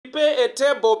prepare a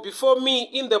table before me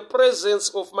in the presence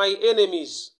of my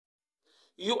enemies.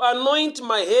 You anoint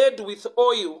my head with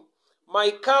oil,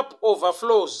 my cup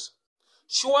overflows.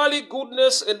 Surely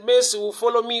goodness and mercy will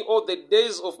follow me all the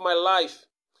days of my life,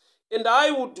 and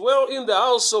I will dwell in the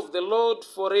house of the Lord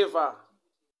forever.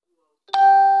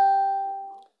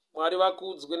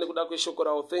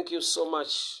 Thank you so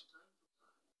much.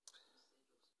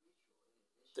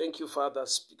 Thank you, Father.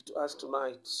 Speak to us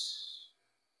tonight.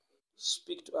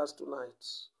 Speak to us tonight.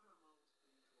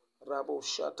 Rabo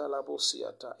shata labo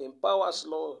siata. Empower us,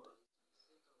 Lord.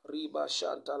 Riba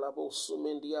shanta labo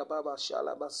sumendia baba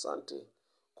shalabasante.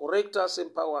 Correct us,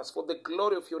 empower us for the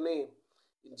glory of your name.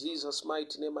 In Jesus'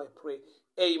 mighty name I pray.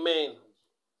 Amen.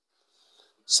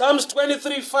 Psalms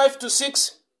 23,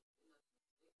 5-6.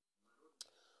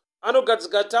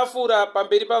 Anogadzika tafura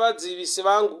pamberi pavadzivisi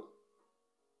vangu.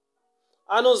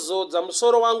 Anozodza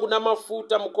musoro wangu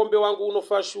namafuta, mukombe wangu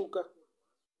unofashuka.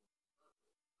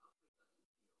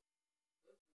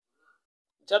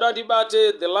 Chada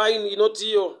ndibate the line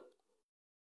inotiyo.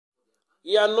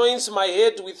 He anoints my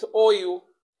head with oil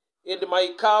and my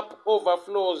cup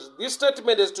overflows. This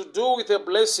statement has to do with a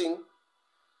blessing.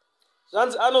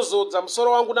 Zanzi anozodza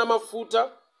musoro wangu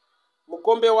namafuta,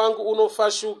 mukombe wangu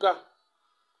unofashuka.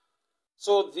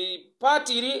 So the part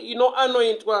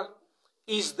anointwa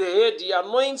is the head. He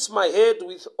anoints my head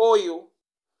with oil,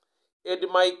 and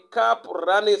my cup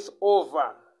runneth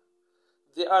over.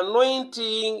 The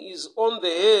anointing is on the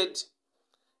head,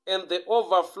 and the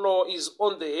overflow is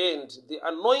on the hand. The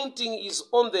anointing is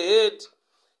on the head,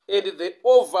 and the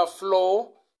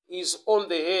overflow is on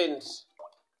the hand.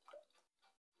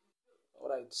 All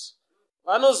right.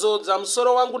 Vanozodza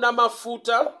musoro wangu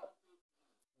namafuta,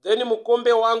 then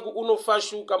mukombe wangu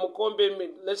unofashuka. Mukombe,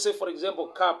 let's say for example,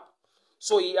 cup.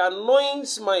 So he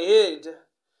anoints my head.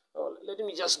 Oh, let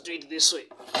me just do it this way.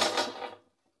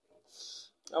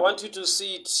 I want you to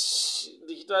see it.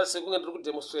 I'm going to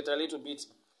demonstrate a little bit.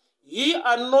 He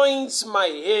anoints my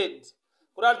head.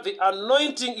 But the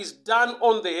anointing is done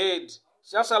on the head.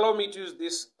 Just allow me to use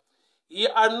this. He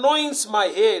anoints my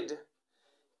head,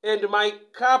 and my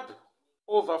cup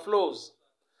overflows.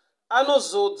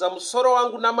 Anozodza musoro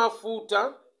wangu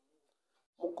namafuta,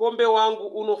 mukombe wangu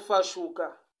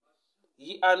unofashuka.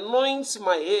 He anoints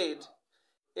my head,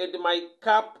 and my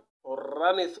cup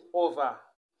runneth over.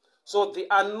 So the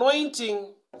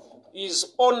anointing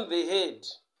is on the head,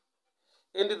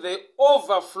 and the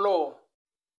overflow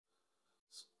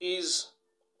is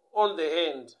on the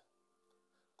hand.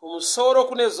 Kumusoro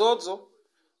kunezodzo,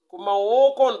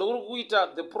 kumaoko nduri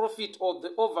kuita the profit or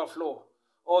the overflow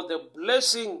or the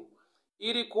blessing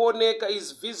iri kuoneka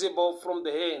is visible from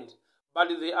the hand, but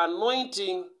the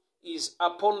anointing is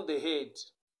upon the head.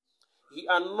 He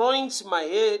anoints my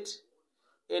head,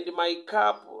 and my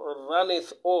cup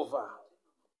runneth over.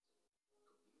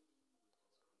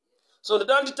 So the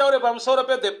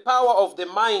power of the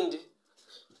mind.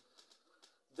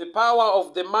 The power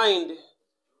of the mind.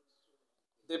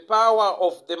 The power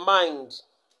of the mind.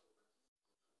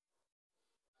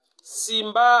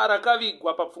 Simba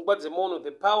rakavigwa papfungwa dzemunhu.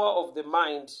 The power of the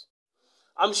mind.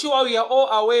 I'm sure we are all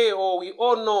aware, or we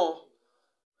all know,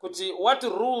 what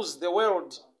rules the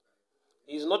world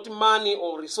is not money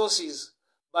or resources,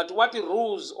 but what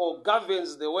rules or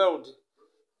governs the world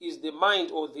is the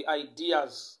mind or the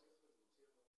ideas.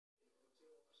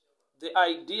 The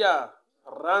idea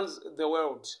runs the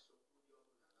world.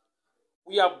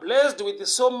 We are blessed with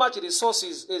so much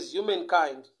resources as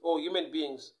humankind or human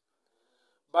beings.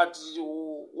 But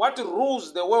what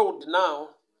rules the world now,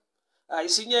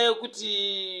 isinyaya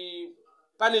yokuti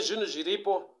pane zvinhu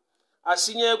zviripo,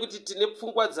 asinyaya yokuti tine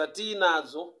pfungwa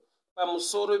dzatiinadzo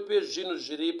pamusoro pezvinhu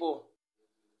zviripo.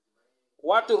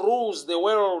 What rules the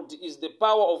world is the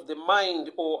power of the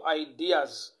mind or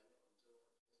ideas.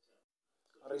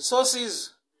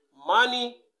 Resources,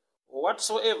 money, or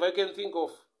whatsoever you can think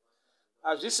of,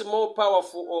 as this more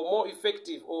powerful or more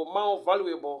effective or more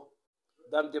valuable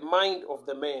than the mind of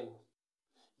the man.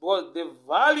 Because the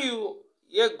value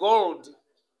of gold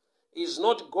is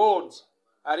not gold,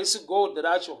 or is gold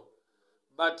ratio,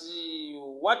 but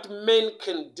what men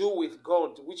can do with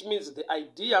gold, which means the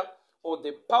idea or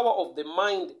the power of the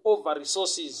mind over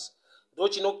resources,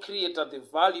 don't you know, create the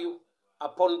value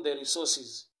upon the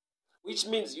resources. Which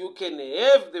means you can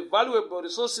have the valuable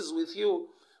resources with you,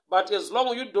 but as long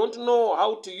as you don't know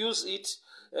how to use it,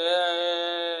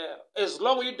 as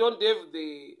long as you don't have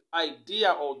the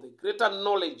idea or the greater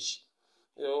knowledge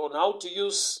on how to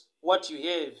use what you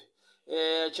have,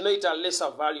 it's a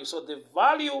lesser value. So the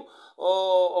value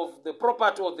of the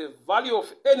property or the value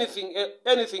of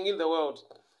anything in the world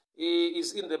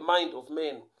is in the mind of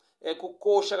man.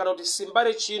 kukosha kana kuti simba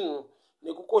rechinhu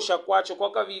nekukosha kwacho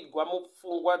kwakavigwa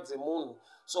mupfungwa dzemunhu.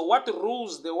 So what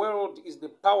rules the world is the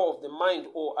power of the mind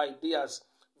or ideas.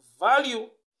 Value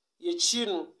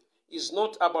yechinhu is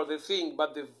not about the thing,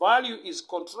 but the value is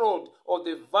controlled, or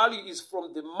the value is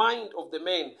from the mind of the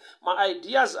man. My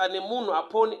ideas ane munhu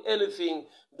upon anything,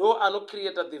 though are not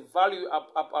created the value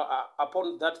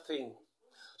upon that thing.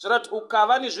 So that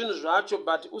ukava nezvinhu zvacho,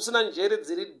 but usina njere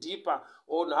dziri deeper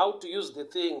on how to use the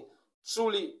thing,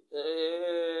 truly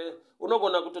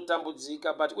unogona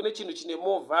kutotambudzika, but une chinhu chine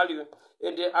more value,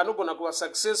 and anogona kuva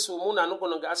successful munhu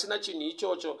anogona kunge asina chinhu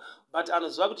ichocho, but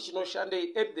anoziva kuti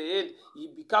chinoshandei. At the end he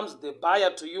becomes the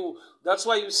buyer to you. That's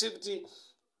why you see kuti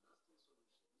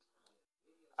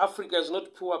Africa is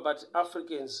not poor, but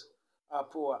Africans are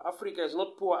poor. Africa is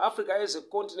not poor. Africa as a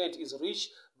continent is rich,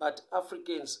 but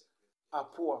Africans are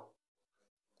poor.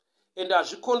 And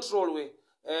as you control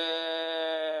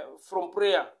from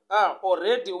prayer,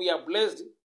 already we are blessed.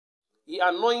 He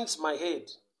anoints my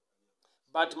head,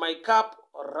 but my cup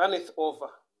runneth over.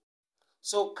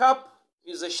 So cup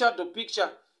is a shadow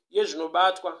picture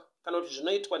yezvinobatwa kana kuti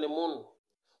zvinoitwa nemunhu.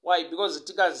 Why? Because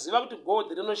tikaziva kuti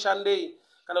gold rinoshandei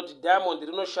kana kuti diamond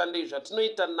rinoshandei,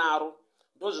 zvatinoita naro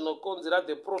ndo zvinokonzera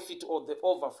the profit or the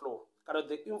overflow kana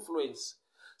the influence.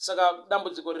 Saka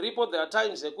dambudziko riripo, there are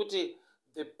times yekuti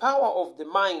the power of the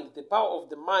mind,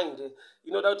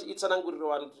 inoda kuti itsanangurire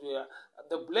vanhu.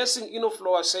 The blessing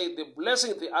inflower say the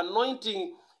blessing, the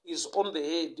anointing is on the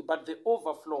head, but the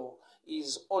overflow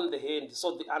is on the hand.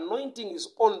 So the anointing is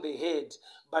on the head,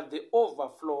 but the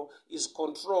overflow is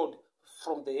controlled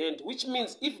from the hand. Which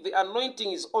means if the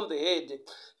anointing is on the head,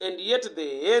 and yet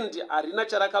the hand harina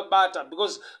charakabata,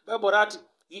 because Bible writes,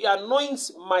 he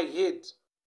anoints my head.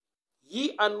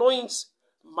 He anoints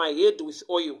my head with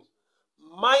oil.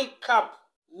 My cup,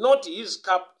 not his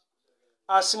cup.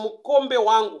 Asimukombe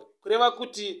wangu, kureva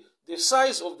kuti the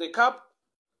size of the cup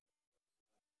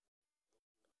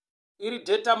iri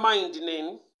determined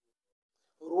neni.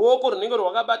 Ruoko runenge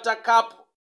rwakabata cup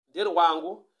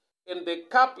nderwangu, and the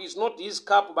cup is not his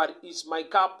cup, but it's my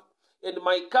cup. And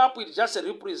my cup will just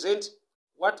represent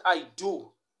what I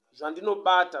do.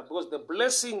 Zvandinobata, because the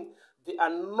blessing, the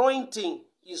anointing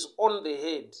is on the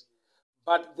head,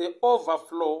 but the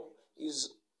overflow is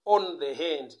on the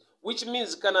hand. Which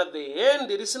means kana the hand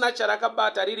risina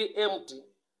charakabata riri empty,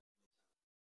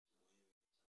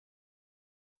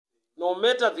 no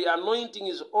matter the anointing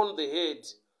is on the head,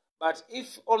 but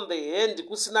if on the hand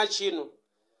kusina chinhu,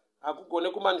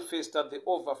 hakugone kumanifesta the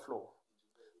overflow.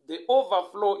 The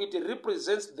overflow, it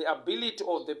represents the ability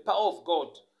or the power of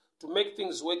God to make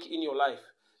things work in your life.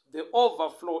 The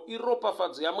overflow,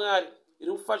 iropafadzo yaMwari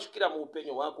iri kufashukira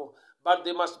muupenyu hwako, but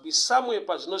there must be somewhere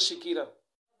pazvinosvikira.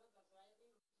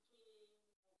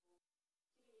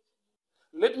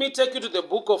 Let me take you to the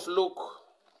book of Luke,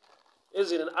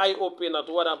 as an eye opener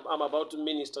to what I'm about to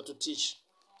minister, to teach.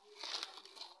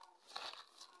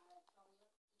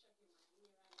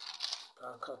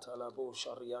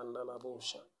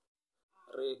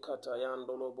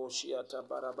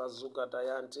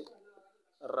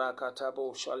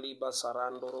 Rakatabo shaliba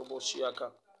sarando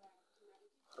roboshiaka.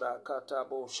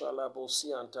 Rakatabo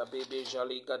shalabosianta bebe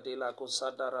jaliga de la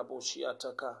cosada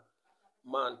raboshiataka.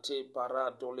 Mante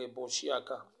parado le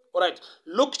boshiaka. Alright,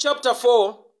 Luke chapter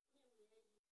 4,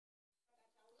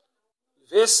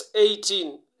 verse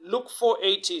 18. Luke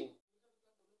 4:18.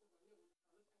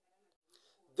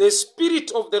 The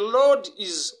Spirit of the Lord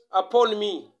is upon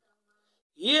me.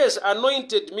 He has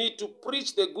anointed me to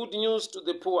preach the good news to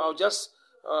the poor. I'll just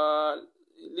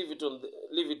leave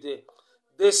it there.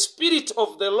 The Spirit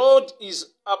of the Lord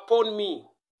is upon me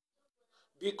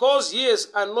because he has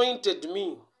anointed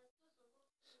me.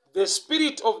 The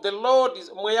Spirit of the Lord is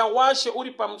mweya washe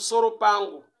uri pamusoro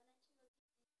pangu.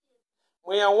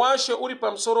 Mweya washe uri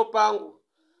pamusoro pangu.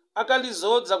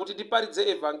 Akandizodza kuti ndiparidze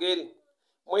evangeli.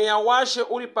 Mweya washe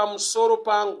uri pamusoro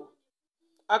pangu.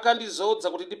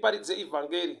 Akandizodza kuti ndiparidze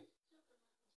evangeli.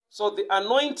 So the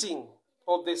anointing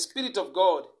of the Spirit of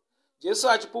God. Jesu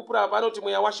achipupura vanoti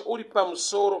mweya washe uri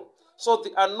pamusoro. So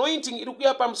the anointing iri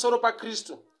kuya pamusoro pa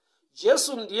Kristu.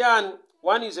 Jesu ndiani?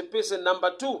 One is a person.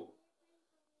 Number two,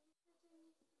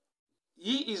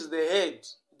 he is the head.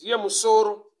 Ndiye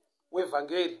musoro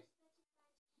wevangeli.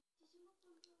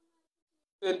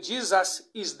 And Jesus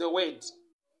is the word.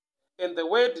 And the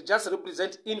word just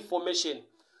represents information.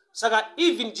 Saka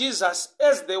even Jesus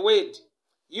as the word,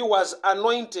 he was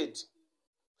anointed.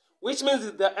 Which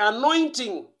means the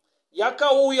anointing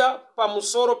yakauya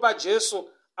pamusoro pa Jesu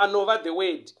anova the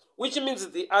word. Which means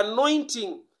the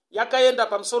anointing yakaenda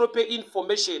pamusoro pe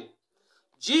information.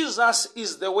 Jesus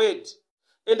is the word.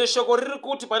 And the shoko riri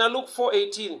kuti pana Luke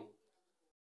 4:18.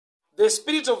 The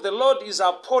Spirit of the Lord is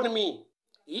upon me.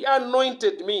 He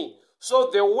anointed me. So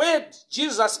the word,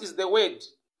 Jesus is the word.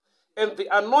 And the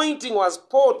anointing was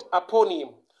poured upon him.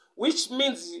 Which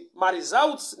means my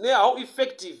results, how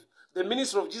effective the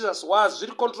ministry of Jesus was,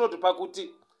 really controlled pakuti.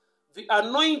 The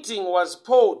anointing was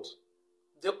poured.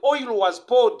 The oil was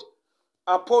poured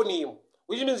upon him.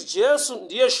 Which means Jesu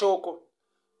ndiye shoko.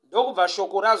 Ndokubva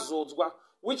shoko razodzwa.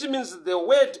 Which means the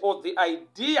word or the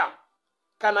idea.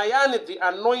 Kana yani the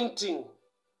anointing.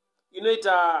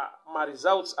 My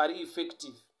results are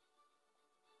effective.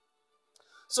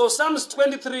 So Psalms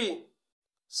 23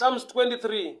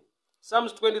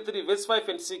 verse 5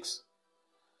 and 6.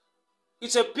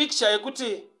 It's a picture.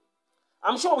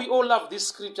 I'm sure we all love this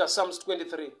scripture, Psalms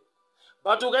 23.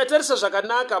 But ukaiteresa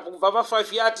zvakanaka kubva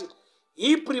 5 yati,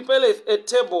 he prepareth a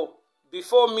table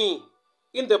before me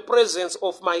in the presence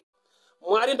of my.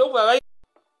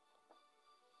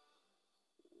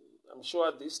 I'm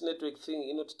sure this network thing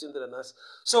is not tendering us.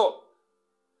 So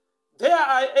there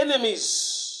are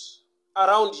enemies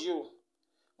around you.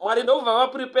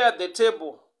 Mwari prepared the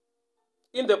table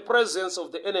in the presence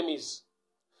of the enemies.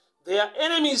 Their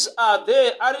enemies are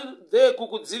there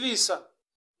kukudzivisa,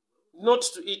 not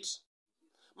to eat.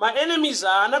 My enemies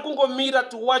are anakungomira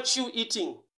to watch you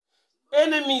eating.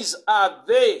 Enemies are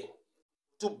there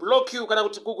to block you kana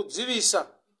kuti kukudzivisa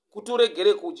kuti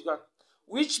uregere kudya.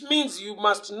 Which means you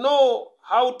must know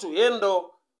how to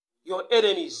handle your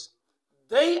enemies.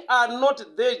 They are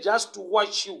not there just to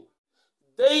watch you.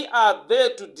 They are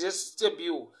there to disturb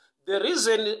you. The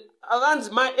reason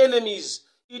around my enemies,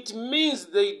 it means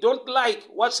they don't like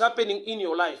what's happening in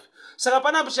your life. Saka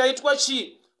pana chaitwa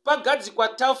chi pagadzikwa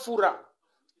tafura.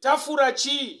 Tafura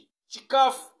chi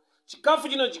chikafu. Chikafu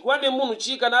chinodyiwa nemunhu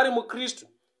chi kana ari muKristu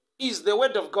is the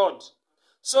word of God.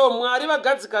 So Mwari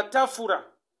vagadzika tafura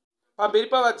pamberi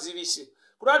pavadzivisi.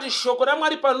 Kurati shoko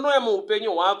raMwari panouya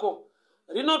muupenyu hwako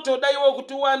rinotoda iwe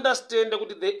kuti uunderstand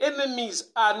kuti the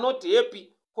enemies are not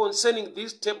happy concerning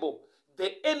this table.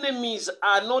 The enemies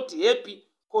are not happy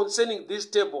concerning this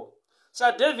table.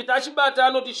 Sa David achibata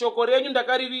anoti shoko renyu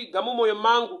ndakariviga mumwoyo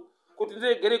mangu kuti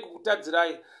ndiregere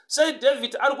kukutadzirai. Sei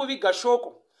David ari kuviga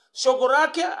shoko. Shoko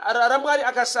rake raMwari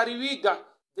akasariviga.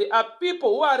 There are people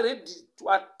who are ready to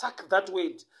attack that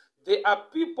word. There are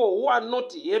people who are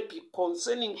not happy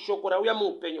concerning shoko rauya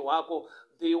muupenyu hwako.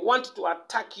 They want to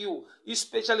attack you,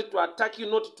 especially to attack you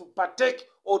not to partake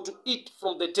or to eat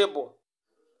from the table.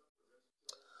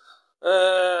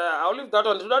 I'll leave that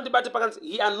one.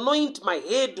 He anointed my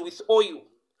head with oil.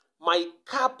 My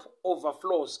cup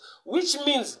overflows. Which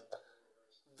means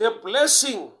the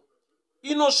blessing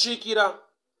inoshikira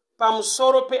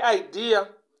pamusoro pe idea,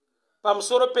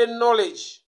 pamusoro pe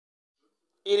knowledge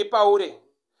iri paure.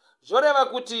 Zvoreva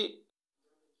kuti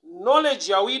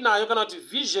knowledge yawinayo kana kuti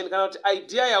vision kana kuti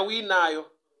idea yawinayo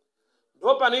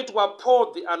ndo panoitwa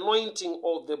pour the anointing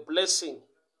or the blessing.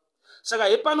 Saka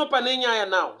hepano pane nyaya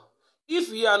now.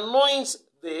 If he anoints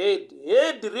the head,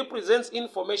 head represents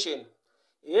information.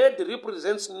 Head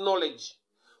represents knowledge.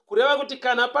 Kureva kuti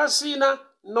kana pasina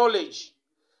knowledge,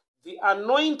 the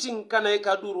anointing kana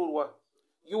ikadururwa,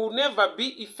 you will never be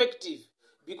effective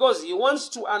because he wants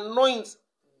to anoint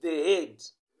the head.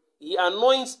 He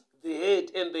anoints the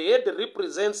head and the head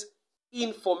represents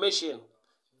information.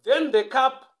 Then the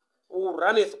cup will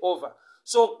runneth over.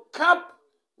 So cup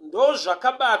ndo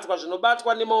zvakabatwa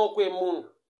zvinobatwa nemaoko emunhu.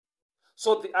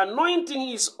 So the anointing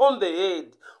is on the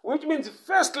head, which means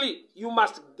firstly, you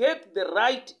must get the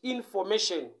right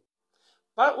information.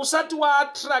 But usati wa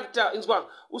attractor,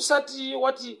 usati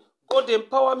wati God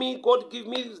empower me, God give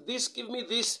me this, give me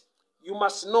this. You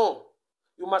must know.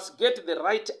 You must get the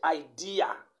right idea,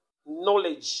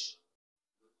 knowledge.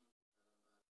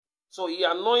 So he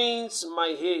anoints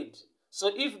my head.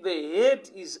 So if the head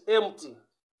is empty,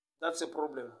 that's a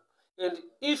problem. And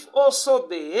if also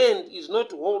the hand is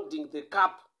not holding the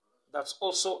cup, that's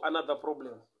also another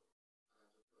problem.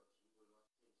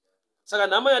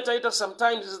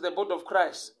 Sometimes this is the body of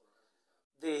Christ.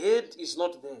 The head is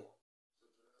not there.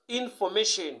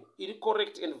 Information,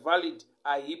 incorrect and valid,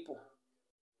 are hippo.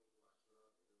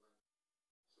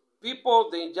 People,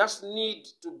 they just need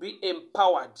to be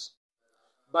empowered.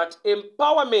 But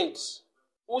empowerment,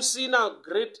 usina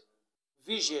great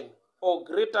vision or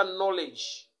greater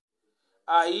knowledge,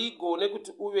 aigone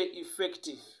kuti uve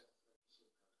effective.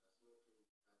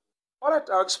 Alright,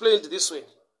 I'll explain it this way.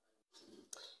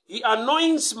 He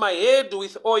anoints my head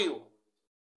with oil.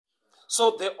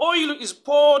 So the oil is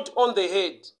poured on the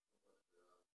head.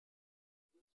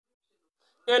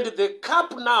 And the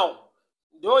cup now,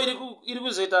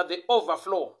 the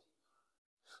overflow.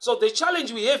 So the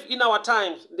challenge we have in our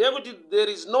times, there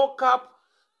is no cup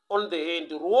on the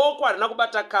hand. Ruoko harina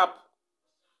kubata cup.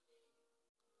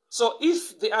 So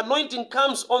if the anointing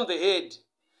comes on the head,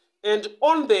 and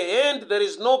on the hand there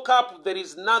is no cup, there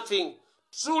is nothing,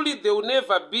 truly there will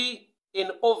never be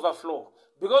an overflow.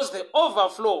 Because the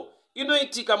overflow,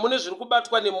 inoitika mune zviri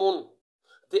kubatwa nemunhu.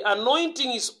 The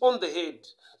anointing is on the head.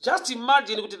 Just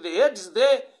imagine that the head is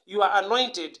there, you are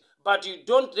anointed, but you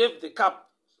don't have the cup,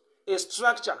 a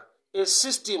structure, a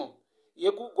system,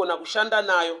 yekugona kushanda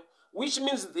nayo, which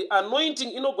means the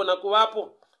anointing inogona kuvapo,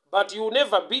 but you will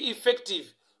never be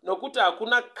effective, nokuti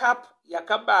hakuna cup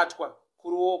yakabatwa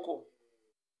kuruoko.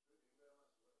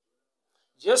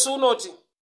 Jesu unoti,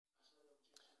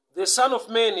 the Son of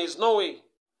Man is no way.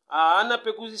 Haana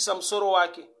pekuisa msoro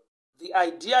wake. The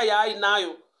idea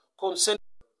yaainayo concerning.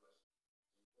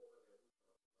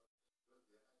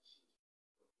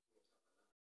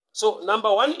 So,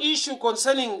 number one issue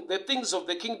concerning the things of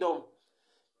the kingdom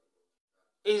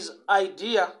is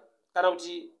idea, kana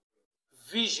kuti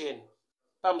vision,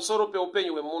 pamusoro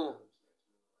peupenyu hwemunhu.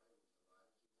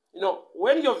 You know,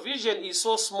 when your vision is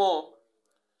so small,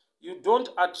 you don't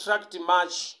attract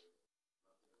much.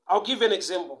 I'll give an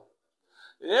example.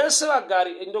 Vese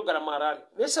vagari endogara muHarare.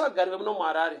 Vese vagari vemuno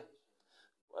muHarare.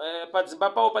 Padzimba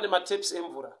pavo pane mataps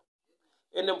emvura.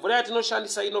 Ende mvura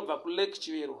yatinoshandisa inobva kulake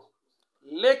Chiwero.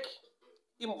 Lake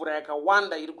imvura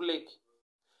yakawanda iri kulake.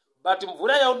 But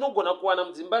mvura yaunogona kuwana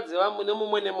mudzimba dzevamwe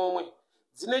nemumwe nemumwe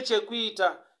dzine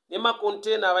chekuita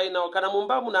nemakontena vainawo. Kana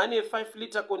mumba munhu ane 5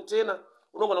 liter container,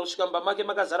 unogona kusvika mumba make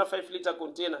makazara 5 liter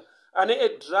container. Ane a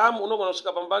drum, unogona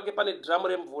kusvika pamba pake pane drum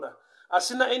remvura.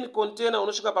 Asina any container,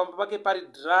 unosvika pamba pake pari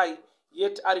dry,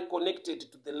 yet are connected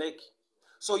to the lake.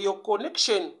 So your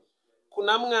connection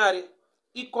kuna Mwari,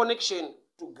 connection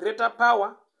to greater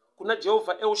power, kuna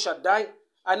Jehovah El Shaddai,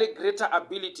 and a greater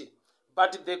ability.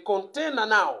 But the container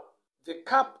now, the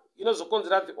cup,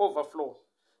 zokonzera the overflow.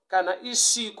 Kana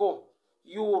isiko,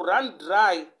 you run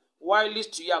dry while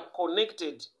you are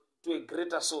connected to a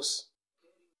greater source.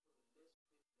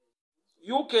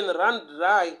 You can run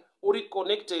dry or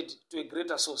reconnected to a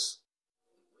greater source.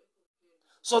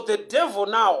 So the devil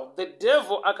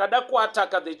akada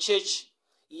kuataka the church,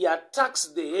 he attacks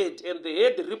the head, and the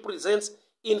head represents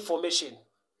information.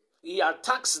 He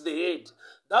attacks the head.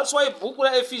 That's why book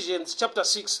of Ephesians chapter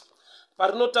 6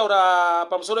 parinotaura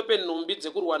pamusoro penhumbi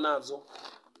dzekurwa nadzo.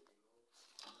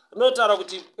 Notaura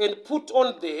kuti and put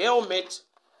on the helmet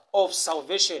of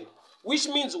salvation, which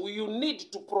means you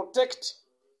need to protect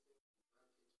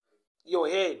your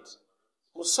head.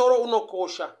 Musoro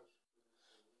unokosha.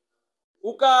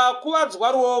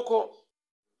 Ukakuwadzwa ruoko,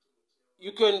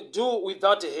 you can do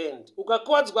without a hand.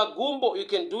 Ukakuwadzwa gumbo, you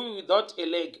can do without a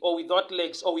leg, or without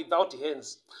legs, or without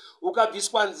hands.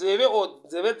 Ukabviswa nzeve or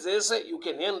nzeve dzese, you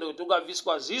can handle it.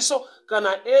 Ukabviswa ziso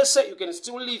kana ese, you can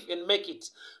still live and make it.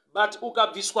 But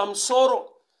ukabviswa musoro,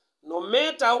 no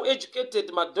matter how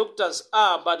educated my doctors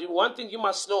are, but one thing you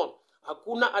must know,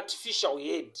 hakuna artificial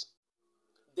head.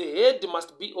 The head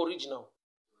must be original.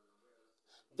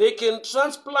 They can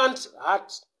transplant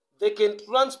heart, they can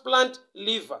transplant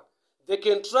liver, they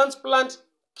can transplant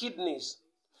kidneys,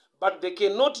 but they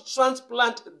cannot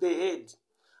transplant the head.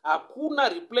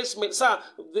 Hakuna replacement. So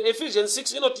the Ephesians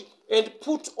 6, and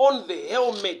put on the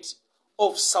helmet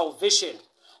of salvation,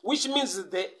 which means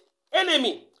the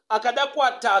enemy, akada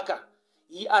kuataka,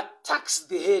 he attacks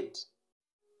the head.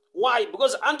 Why?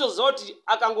 Because angels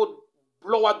akango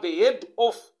blow up the head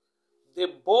off. The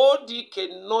body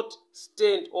cannot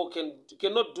stand or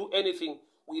cannot do anything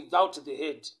without the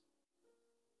head.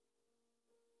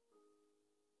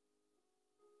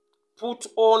 Put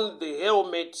on the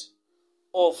helmet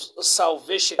of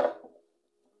salvation.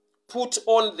 Put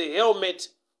on the helmet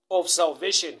of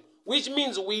salvation, which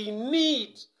means we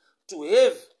need to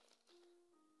have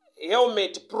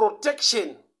helmet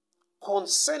protection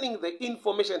concerning the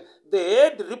information. The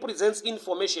head represents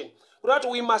information. That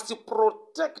we must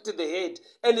protect the head,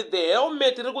 and the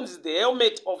helmet is the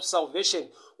helmet of salvation,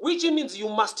 which means you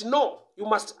must know, you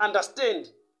must understand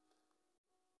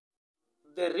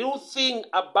the real thing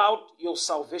about your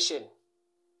salvation.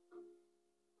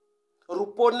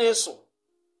 Ruponeso,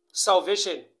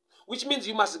 salvation, which means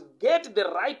you must get the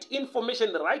right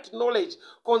information, the right knowledge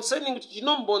concerning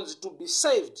chinombons to be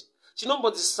saved.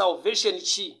 Chinombons is salvation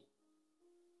chi.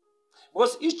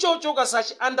 Because each choka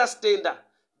such understander,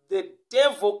 the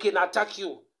devil can attack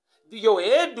you. Your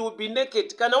head will be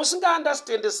naked. Can you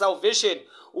understand the salvation?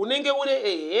 Unenge une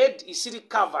a head is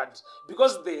covered,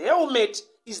 because the helmet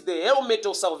is the helmet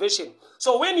of salvation.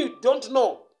 So when you don't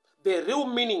know the real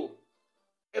meaning,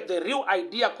 the real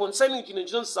idea concerning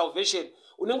salvation,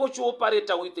 unenge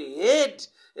uchioperata with a head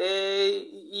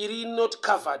iri not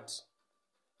covered,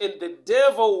 and the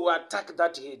devil will attack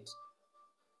that head.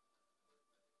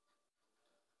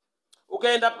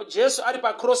 Ukaenda Jesu ari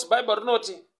pacross, Bible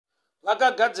rinoti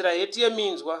vakagadzira heti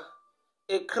yeminzwa,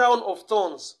 a crown of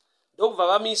thorns, ndokubva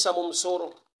vamisa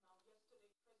mumusoro.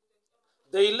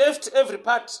 They left every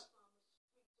part,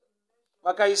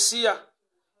 vakaisiya,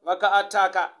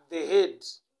 vakaataka the head,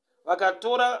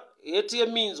 vakatora heti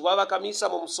yeminzwa vakamisa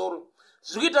mumusoro.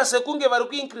 Zvikuita sekunge vari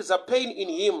kuincrease pain in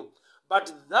him,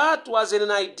 but that was an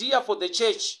idea for the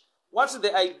church. What's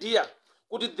the idea?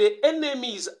 Kuti the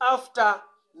enemy is after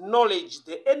knowledge.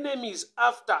 The enemy is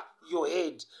after your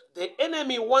head. The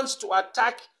enemy wants to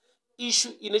attack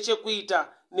issue inechekuita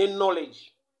ne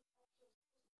knowledge.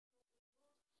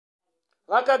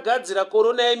 Vakagadzira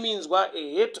korona yeminzwa,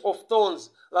 a head of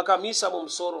thorns, vakamisa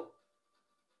mumusoro.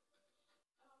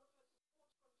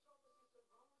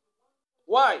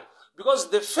 Why? Because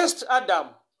the first Adam,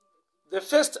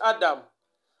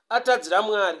 atadzira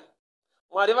Mwari.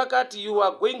 Mwari vakati, you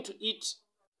are going to eat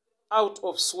out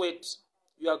of sweat.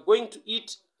 You are going to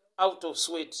eat out of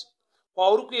sweat.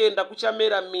 Kwauri kuenda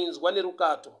kuchamera minzwa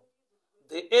nerukato.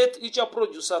 The earth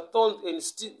ichaproduce thorns and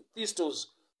thistles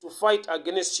to fight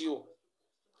against you.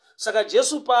 Saka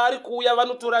Jesu paari kuuya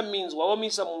vanotora minzwa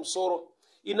vomisa mumusoro.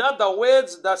 In other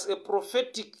words, that's a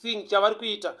prophetic thing chavari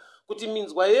kuita. Kuti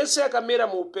minzwa yese yakamera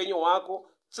muupenyu hwako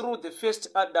through the first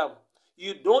Adam.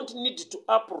 You don't need to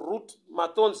uproot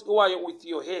thorns with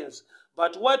your hands.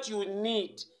 But what you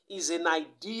need is an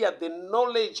idea, the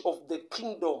knowledge of the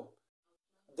kingdom.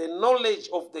 The knowledge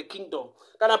of the kingdom.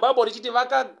 Kana Bible richiti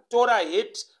vakatora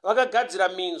heti, vakagadzira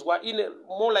minzwa in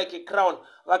more like a crown,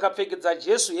 vakapfekedza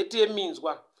Jesu heti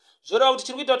yeminzwa. Zvoreva kuti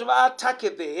chiri kuita kuti vaatake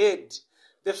the head.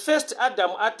 The first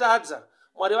Adam atadza,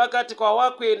 Mwari vakati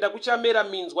kwawakuenda kuchamera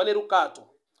minzwa nerukato.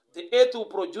 The earth will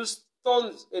produce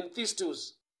thorns and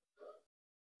thistles.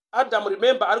 Adam,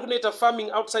 remember, ari kunoita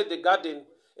farming outside the garden.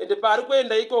 And paari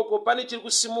kuenda ikoko pane chiri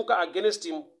kusimuka against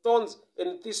him, thorns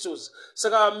and thistles.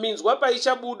 Saka minzwa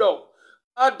paichabuda,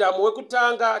 Adam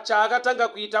wekutanga chaakatanga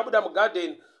kuita abuda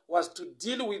mugarden was to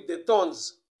deal with the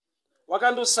thorns.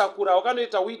 Wakandosakura,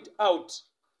 wakandoita weed out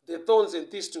the thorns and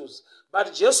thistles.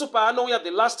 But Jesu paanouya,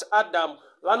 the last Adam,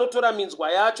 vanotora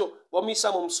minzwa yacho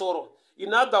vomisa mumusoro.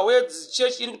 In other words,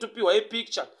 church iri kutupiwa a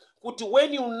picture kuti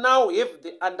when you now have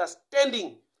the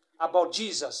understanding about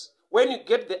Jesus, when you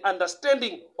get the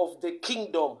understanding of the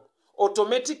kingdom,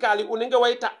 automatically unenge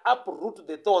waita uproot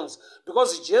the thorns,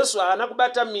 because Jesu haana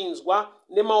kubata minzwa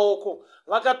nemaoko,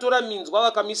 vakatora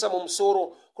minzwa vakamisa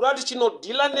mumusoro. Kurati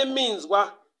chinodhila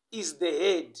neminzwa is the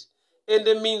head, and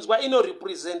the minzwa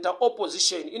inorepresenta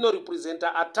opposition,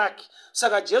 inorepresenta attack.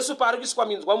 Saka Jesu paari kuiswa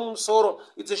minzwa mumusoro,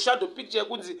 it's a shadow picture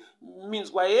yekunzi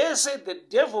minzwa yese the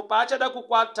devil paachada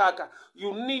kukuataka,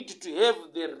 you need to have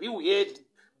the real head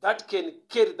that can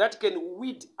carry, that can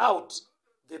weed out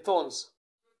the thorns.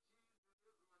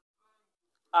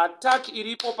 Attack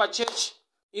iripo pa church,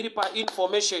 iri pa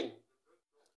information.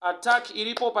 Attack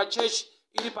iripo pa church,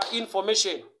 iri pa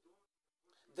information.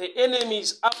 The enemy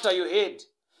is after your head,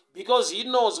 because he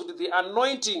knows with the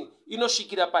anointing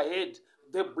inoshikira pa head,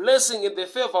 the blessing and the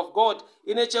favor of God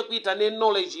inechekuita ne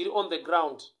knowledge iri on the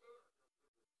ground.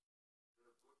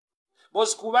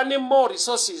 Because kuva ne more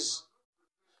resources,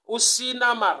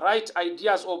 usina ma right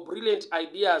ideas or brilliant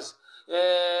ideas,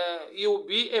 you'll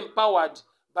be empowered,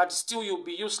 but still you'll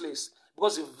be useless.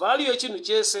 Because the value echinhu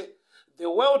chese, the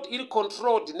world is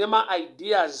controlled nema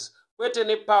ideas, kwete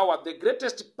ne power. The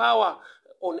greatest power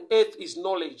on earth is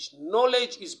knowledge.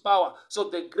 Knowledge is power. So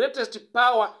the greatest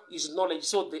power is knowledge.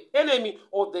 So the enemy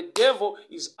or the devil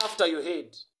is after your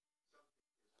head.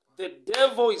 The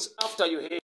devil is after your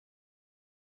head.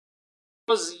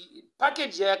 Because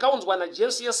package yakaunzwa na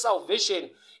Jesu ya salvation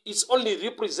is only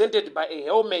represented by a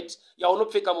helmet ya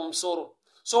unopfeka mumusoro.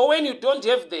 So when you don't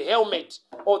have the helmet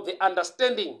or the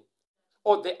understanding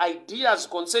or the ideas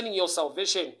concerning your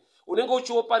salvation, unenge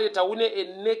uchioperata une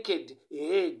a naked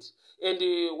head. And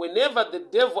whenever the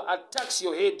devil attacks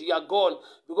your head, you are gone,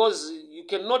 because you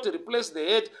cannot replace the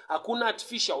head. Hakuna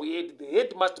artificial head. The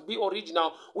head must be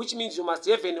original, which means you must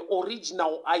have an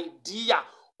original idea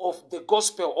of the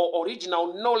gospel or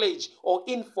original knowledge or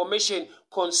information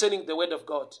concerning the word of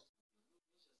God.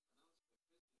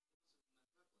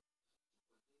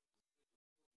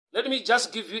 Let me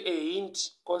just give you a hint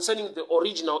concerning the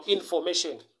original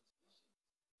information.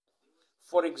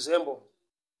 For example,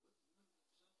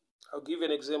 I'll give you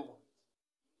an example.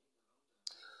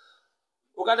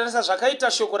 Ukatarisa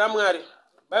zvakaita shoko raMwari,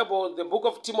 Bible, the book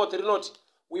of Timothy rinoti,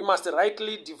 we must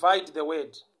rightly divide the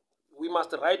word. We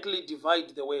must rightly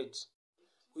divide the word.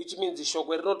 which means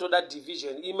shoko rinotoda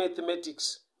division. In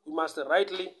mathematics, we must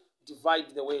rightly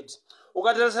divide the word.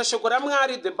 Ukatarisa shoko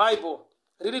raMwari, the Bible,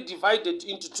 really divided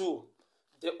into two: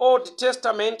 the Old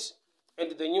Testament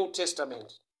and the New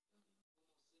Testament.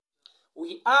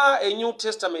 We are a New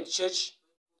Testament church.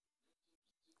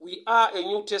 We are a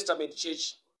New Testament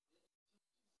church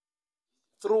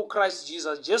through Christ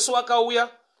Jesus. Jesu akauya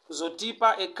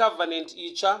kuzotipa a covenant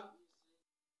icha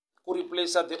to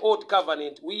replace the old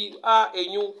covenant. We are a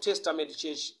New Testament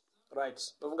church, right?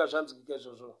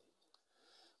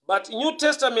 But New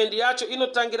Testament yacho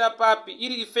inotangira papi,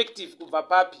 iri effective kubva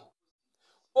papi.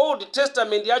 Old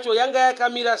Testament yacho yanga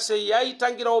yakamira sei,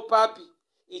 yaitangirawo papi,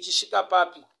 ichishika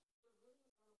papi.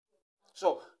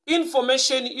 So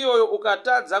information iyoyo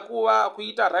ukatadza kuva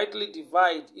kuita rightly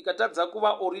divide, ikatadza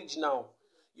kuva original,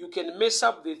 you can mess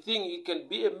up the thing. It can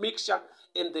be a mixture,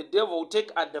 and the devil will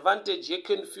take advantage of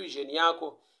confusion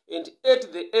yako. And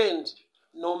at the end,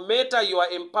 no matter you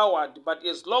are empowered, but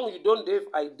as long as you don't have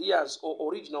ideas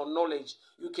or original knowledge,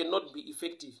 you cannot be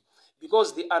effective,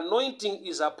 because the anointing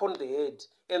is upon the head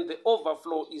and the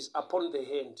overflow is upon the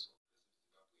hand.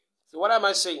 So what am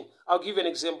I saying? I'll give an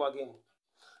example again.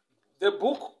 The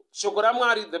book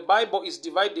Shokoramwari, the Bible, is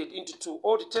divided into two: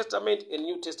 Old Testament and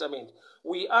New Testament.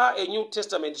 We are a New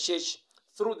Testament church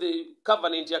through the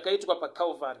covenant yakaitwa pa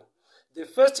Calvary. The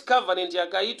first covenant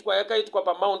yakaitwa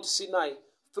pa Mount Sinai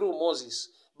through Moses.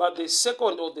 But the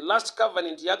second or the last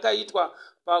covenant yakaitwa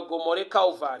pa Gomore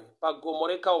Calvary. Pa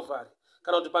Gomore Calvary.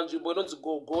 Kana kuti panzvimbo inonzi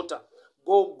Golgotha.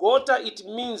 Golgotha, it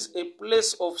means a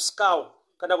place of skull.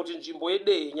 Kana kuti nzvimbo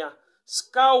yedehenya.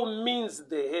 Skull means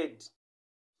the head.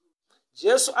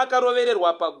 Jesu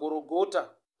akarovererwa pa Golgotha.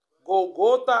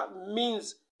 Golgotha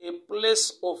means a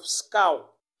place of skull.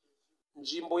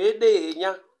 Nzvimbo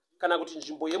yedehenya kana kuti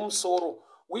nzvimbo yemusoro,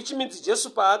 which means Jesu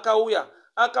paakauya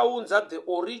akaunza the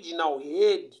original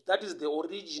head, that is the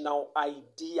original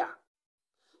idea.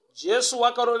 Jesu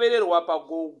akarovererwa pa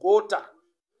Golgotha.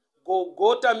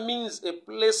 Golgotha means a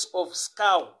place of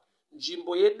skull,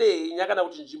 nzvimbo yedehenya kana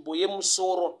kuti nzvimbo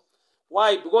yemusoro.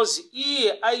 Why? Because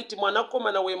iye aiti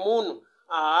mwanakomana wemunhu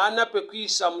haana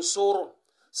pekuisa musoro,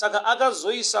 saka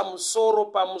akazoisa musoro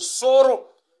pamusoro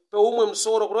peumwe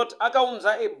musoro, kuti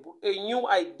akaunza a new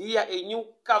idea, a new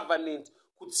covenant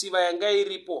kutsiva yanga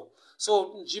iripo.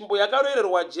 So nzvimbo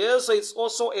yakarovererwa Jesu is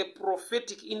also a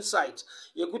prophetic insight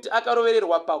yekuti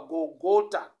akarovererwa pa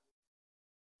Golgotha,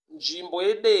 nzvimbo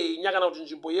yedehenya kana kuti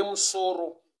nzvimbo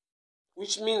yemusoro,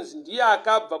 which means ndiye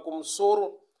akabva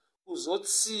kumusoro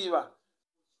kuzotsiva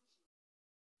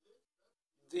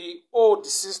the old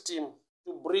system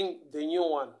to bring the new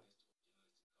one.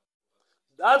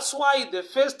 That's why the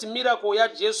first miracle ya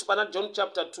Jesu pana John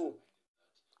chapter 2,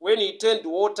 when he turned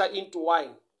water into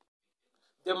wine,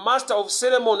 the master of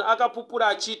ceremony akapupura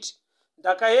achiti,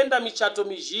 ndakaenda michato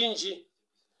mizhinji,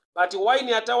 but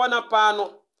wine yatawana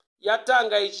pano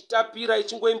yatanga ichitapira,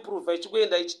 ichingoimprove,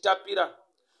 ichingoenda ichitapira.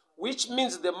 Which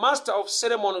means the master of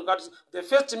ceremony got the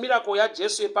first miracle ya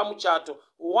Jesu yepamuchato.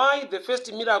 Why the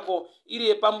first miracle iri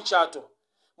yepamuchato?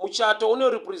 Muchato only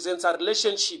represents a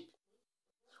relationship,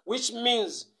 which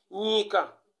means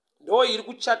nyika ndo iri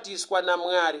kuchatiswa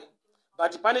naMwari,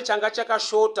 but pane changa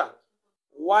chakashota,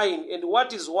 wine. And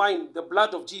what is wine? The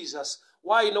blood of Jesus.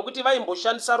 Why? Nokuti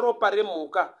vaimboshandisa ropa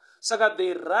remhuka, saka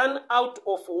they ran out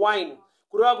of wine.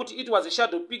 Kureva kuti it was a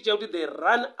shadow picture kuti they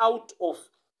ran out of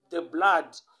the blood,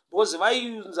 because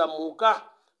vaiunza mhuka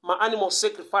ma-animal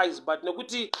sacrifice, but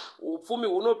nekuti upfumi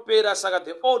hunopera, saka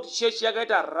the old church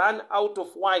yakaita run out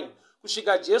of wine.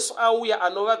 Kusvika Jesu auya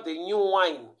anova the new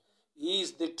wine. He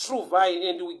is the true vine,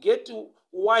 and we get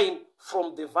wine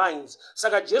from the vines.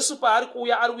 Saka Jesu paari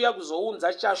kuuya ariuya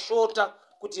kuzounza chashota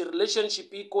kuti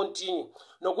relationship icontinue,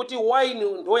 nokuti wine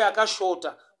ndo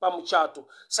yakashota pamuchato.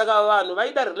 Saka vanhu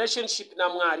vaida relationship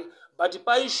naMwari, but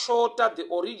paishota the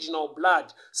original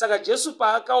blood. Saka Jesu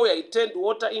paakauya he turned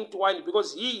water into wine,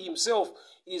 because he himself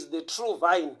is the true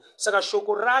vine. Saka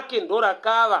shoko rake ndo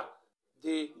rakava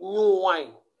the new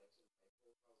wine.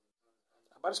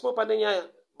 But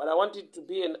I want it to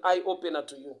be an eye-opener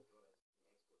to you.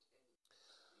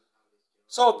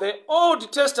 So the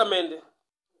Old Testament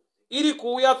iri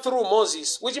kuuya through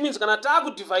Moses, which means kana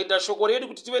takudivide shoko redu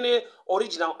kuti tive ne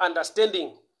original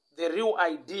understanding, the real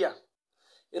idea.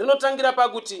 Rinotangira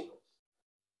pakuti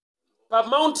pa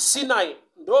Mount Sinai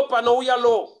ndo panouya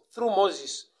law through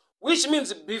Moses, which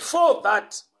means before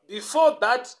that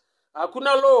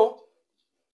hakuna law,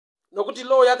 nokuti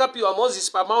law yakapiwa Moses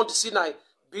pa Mount Sinai.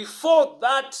 Before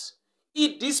that,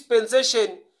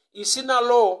 dispensation isina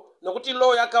law, nokuti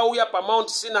law yakauya pa Mount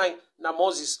Sinai na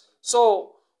Moses.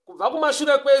 So kubva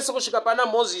kumashure kwese kusvika pana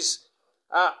Moses,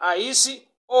 haisi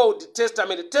Old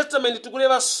Testament. Testament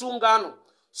tikureva sungano.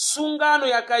 Sungano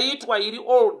yakaitwa iri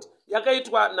old.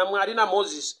 Yakaitwa naMwari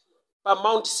naMoses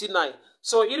paMount Sinai.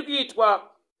 So iri kuitwa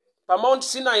paMount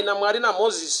Sinai naMwari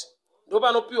naMoses. Ndo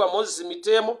panopiwa Moses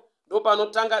mitemo. Ndo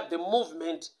panotanga the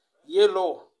movement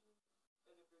yelaw.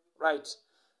 Right.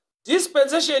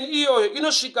 Dispensation iyoyo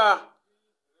inosvika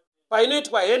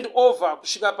painoitwa handover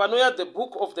kusvika panoya the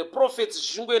book of the prophets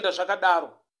zvichingoenda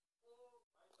zvakadaro.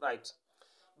 Right.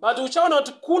 But uchaona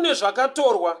kuti kune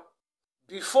zvakatorwa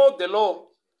before the law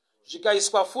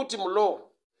zvikaiswa futi mulaw.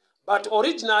 But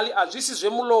originally hazvisi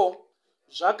zvemulaw,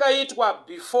 zvakaitwa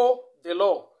before the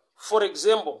law. For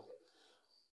example,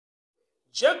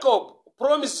 Jacob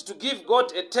promised to give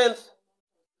God a tenth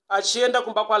achienda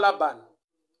kumba kwaLaban.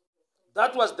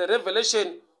 That was the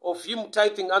revelation of him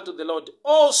tithing unto the Lord.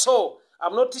 Also,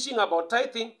 I'm not teaching about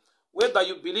tithing. Whether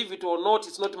you believe it or not,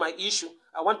 it's not my issue.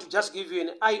 I want to just give you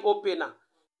an eye-opener,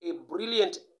 a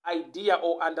brilliant idea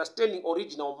or understanding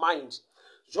original mind.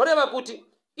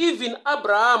 Even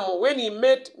Abraham, when he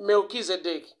met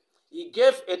Melchizedek, he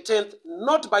gave a tenth,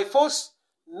 not by force,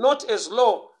 not as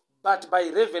law, but by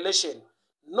revelation.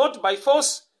 Not by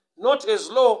force, not as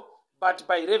law, but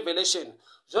by revelation.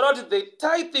 The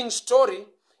tithing story,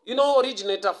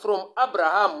 originated from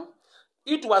Abraham.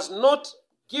 It was not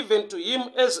given to him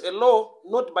as a law,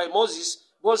 not by Moses,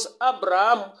 because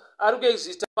Abraham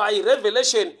existed. By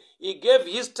revelation, he gave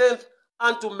his tenth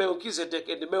unto Melchizedek.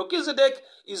 And Melchizedek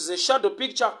is a shadow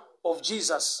picture of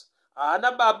Jesus.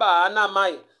 Ana baba, ana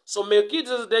mai. So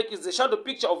Melchizedek is the shadow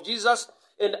picture of Jesus.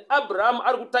 And Abraham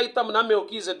argutaita na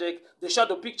Melchizedek, the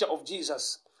shadow picture of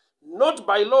Jesus. Not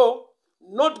by law,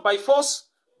 not by force,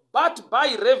 but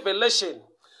by revelation.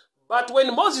 But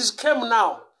when Moses came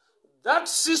now, that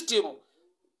system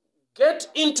get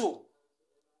into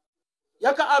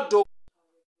yaka abdo.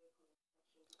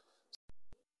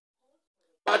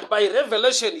 But by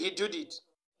revelation he did it.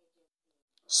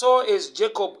 So is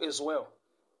Jacob as well.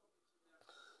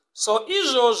 So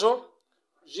izvozvo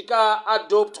zvika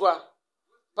adoptwa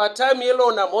patime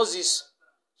yelaw na Moses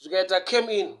zvikaita came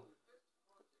in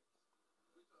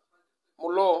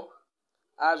mulaw.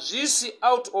 Hazvisi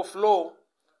out of law,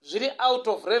 zviri out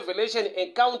of revelation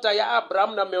encounter ya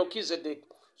Abraham na Melchizedek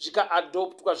zvika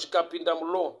adoptwa zvikapinda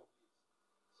mulaw.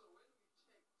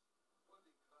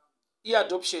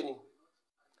 Adoption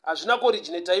hazvina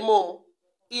kuoriginata imomo.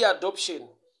 Adoption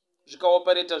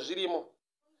zvikaoperata zvirimo.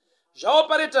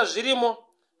 Zvaoperata zvirimo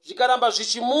zvikaramba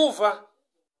zvichimova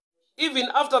even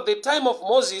after the time of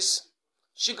Moses,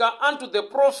 shika unto the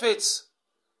prophets,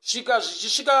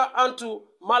 shika unto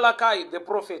Malachi the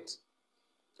prophet.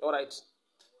 All right.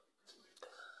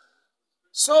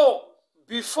 So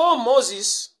before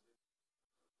Moses,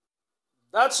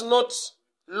 that's not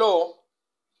law.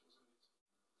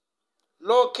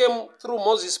 Law came through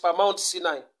Moses by Mount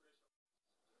Sinai.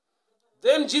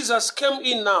 Then Jesus came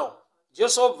in now,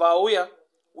 Joseph Vauya,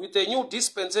 with a new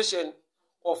dispensation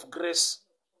of grace.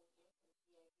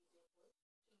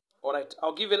 All right,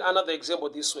 I'll give you another example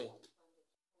this way.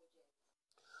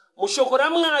 Mushoko ra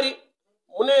Mwari,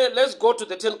 let's go to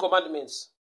the 10 commandments.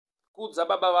 Kudza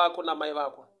baba vako na mai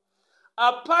vako.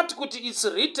 Apart kuti it's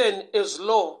written as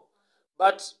law,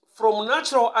 but from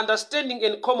natural understanding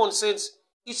and common sense,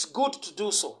 it's good to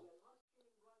do so.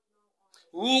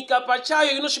 Nyika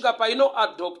pachayo inosvika paino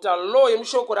adopta law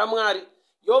yemushoko raMwari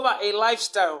yova a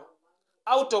lifestyle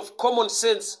out of common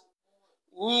sense.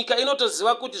 Nyika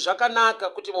inotoziva kuti zvakanaka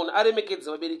kuti munhu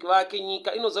aremekedze vabereki vake.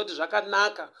 Nyika inoziva kuti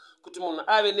zvakanaka kuti munhu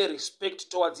ave nerespect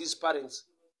towards his parents.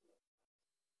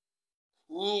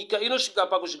 Nyika inosvika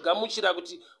pakuzvigamuchira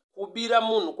kuti kubira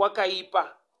munhu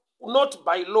kwakaipa, not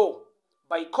by law,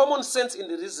 by common sense in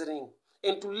the reasoning,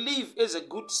 and to live as a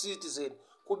good citizen.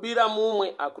 Kubira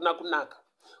mumwe hakuna kunaka.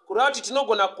 Kurati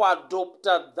tinogona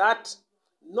kuadopta that,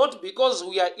 not because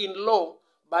we are in law,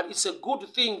 but it's a good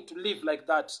thing to live like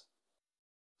that.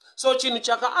 So chinhu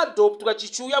chakaadoptwa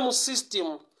chichiuya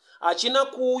musystem hachina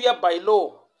kuuya by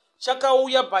law,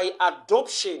 chakauya by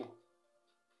adoption.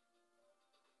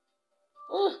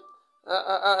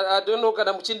 I don't know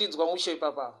kana muchindidzwa mushe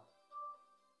papa.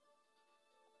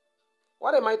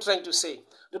 What am I trying to say?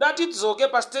 That it's okay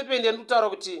pa statement yandutaura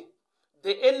kuti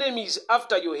the enemy is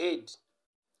after your head.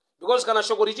 Because kana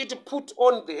shoko richiti put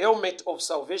on the helmet of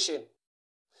salvation.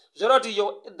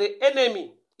 The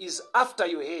enemy is after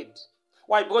your head.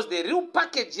 Why? Because the real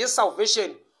package is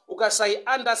salvation. Ukasai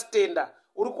understander.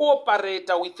 Uri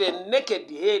kuoperate with a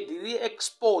naked head, really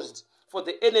exposed for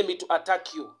the enemy to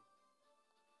attack you.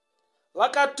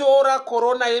 Vakatora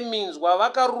corona yeminzwa,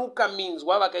 vakaruka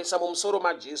minzwa, vakaisa mumusoro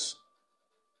maJesu.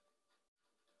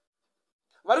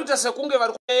 Varikuita sekunge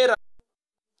vari kuera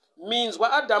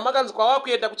minzwa Adamu akanzi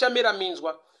kwawakuenda kuchamera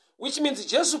minzwa, which means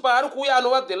Jesu paari kuuya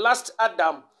anova the last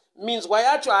Adam. Minzwa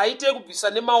yacho haite kubvisa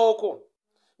nemaoko,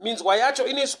 minzwa yacho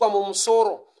inoiswa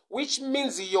mumusoro, which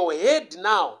means your head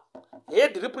now.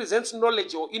 Head represents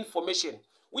knowledge or information,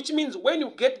 which means when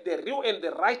you get the real and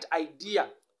the right idea,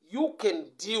 you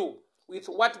can deal with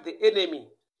what the enemy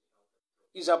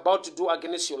is about to do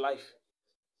against your life.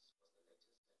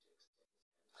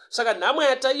 Saka nhamo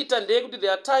yataita ndeyekuti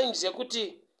there are times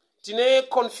yekuti tine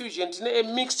confusion, tine a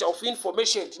mixture of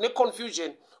information, tine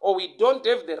confusion, or we don't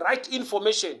have the right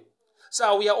information.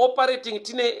 So we are operating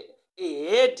tine a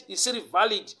head is still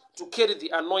valid to carry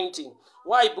the anointing.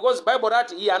 Why? Because Bible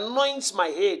that he anoints my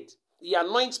head. He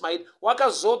anoints my head.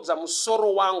 Wakazodza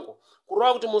musoro wangu.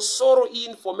 Kurova kuti musoro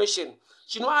information.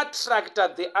 Chino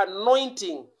attractor the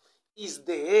anointing is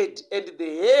the head, and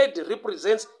the head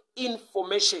represents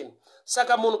information.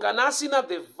 Saka munhu kana asina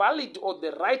the valid or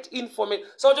the right information.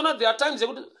 So you know there are times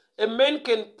a man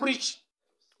can preach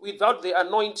without the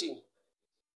anointing.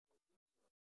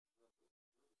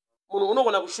 Munhu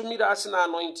unogona kushumira asina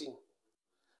anointing.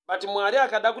 But Mwari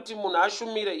akada kuti munhu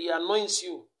ashumire, he anoints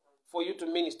you for you to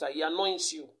minister. He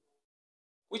anoints you.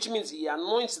 Which means he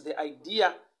anoints the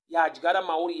idea yadyara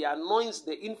mauri. He anoints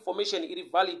the information iri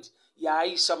valid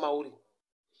yaaisa mauri.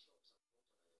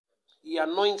 He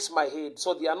anoints my head.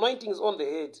 So the anointing is on the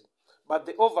head, but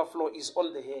the overflow is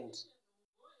on the hand.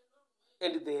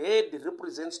 And the head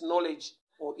represents knowledge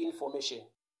or information.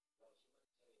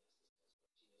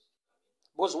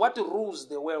 Because what rules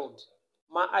the world?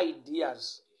 My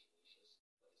ideas.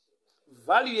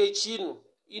 Value yechinhu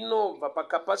inobva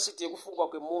pacapacity yekufunga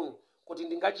kwemunhu kuti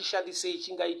ndingachishandisei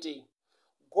chingaitei.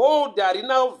 Gold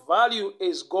harina value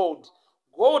as gold.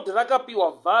 Gold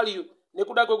rakapiwa value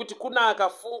nekuda kwekuti kuna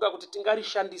akafunga kuti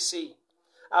tingarishandisei.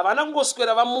 Havana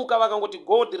kungoswera vamuka vakangoti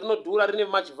gold rinodhura rine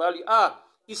much value.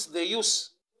 It's the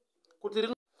use.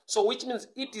 So which means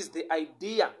it is the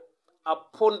idea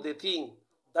upon the thing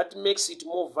that makes it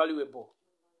more valuable.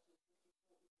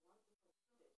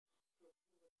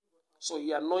 So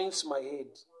he anoints my head,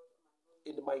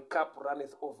 and my cup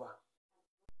runneth over.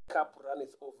 Cup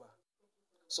runneth over.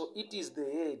 So it is the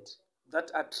head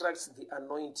that attracts the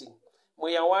anointing.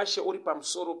 Mweya washe uri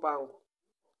pamusoro pangu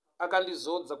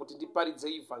akandizodza kuti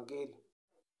ndiparidze evangeli.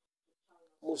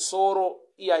 Musoro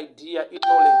idea,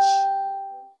 knowledge.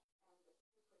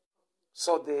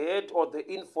 So the head or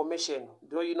the information,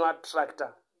 do you know,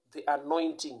 attractor, the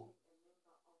anointing.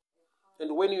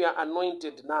 And when you are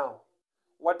anointed now,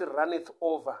 what runneth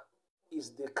over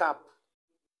is the cup.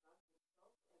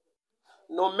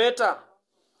 No matter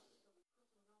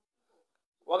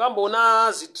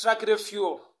wakambona zitruck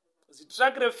refuel.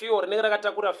 Zitruck refuel rinenge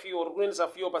rakatakura fuel rikuendesa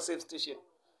fuel pasafe station.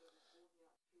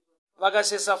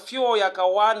 Vakasesa fuel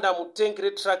yakawanda mutanki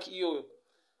retruck iyoyo.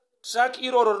 Truck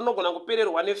iroro rinogona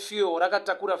kupererwa nefuel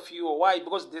rakatakura fuel. Why?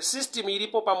 Because the system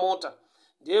iripo pamota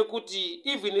ndeyekuti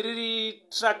even riri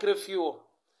truck refuel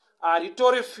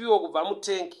haritore fuel kubva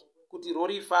mutanki kuti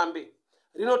rori ifambe,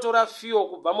 rinotora fuel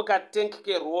kubva mukatanki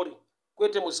kerori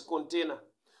kwete muzicontainer.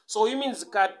 So it means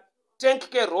katanki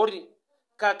kerori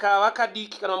kakava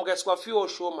kadiki kana mukaiswa fuel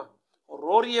shoma,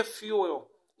 rori yefuel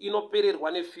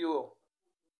inopererwa nefuel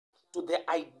to the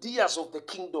ideas of the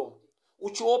kingdom.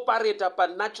 Uchioperate pa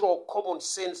natural common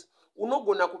sense,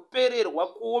 unogona kupererwa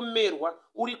kuomerwa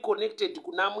uri connected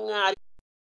kuna Mwari.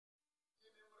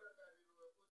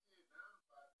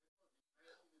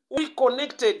 Uri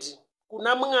connected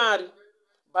kuna Mwari,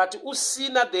 but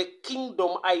usina the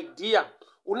kingdom idea.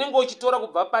 Unenge uchitora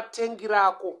kubva patengi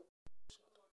rako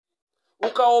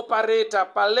ukaoperate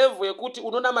pa level yekuti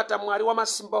unonamata Mwari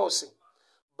wamasimba ose,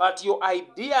 but your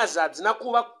ideas hadzina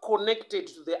kuva connected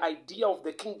to the idea of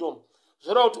the kingdom.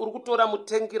 Zvoreva kuti uri kutora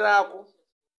mutengi rako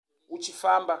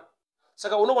uchifamba.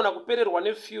 Saka unogona kupererwa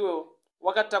nefuel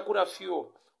wakatakura fuel,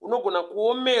 unogona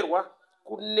kuomerwa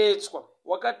kunetswa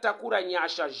wakatakura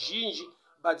nyasha zhinji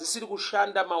but dzisiri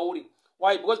kushanda mauri.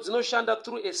 Why? Because dzinoshanda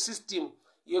through a system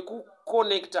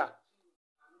yekuconnector.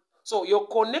 So your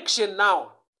connection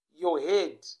now, your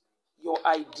head, your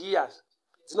ideas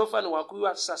dzinofanirwa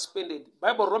kuva suspended.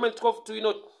 Bible Romans 12:2, you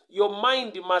know, your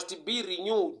mind must be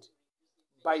renewed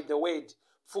by the word.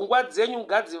 Pfungwa dzenyu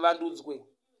ngadzivandudzwe.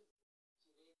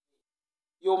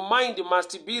 Your mind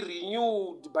must be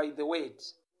renewed by the word.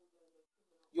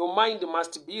 Your mind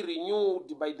must be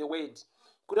renewed by the word.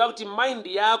 Kuda kuti mind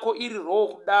yako iri raw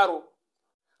kudaro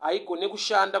haigone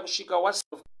kushanda kusvika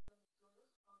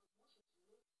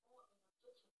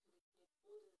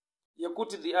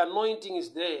yekuti the anointing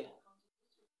is there.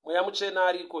 Mweya mutsvene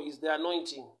ariko is the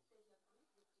anointing.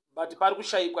 But pari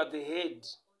kushayikwa the head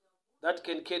that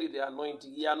can carry the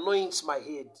anointing. He anoints my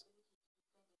head.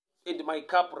 and my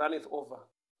cup runneth over.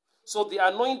 So the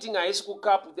anointing haisi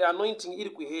kucup, the anointing iri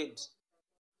kuhead.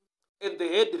 And the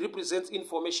head represents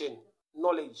information,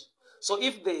 knowledge. So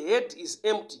if the head is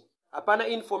empty, hapana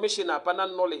information, hapana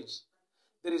knowledge,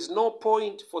 there is no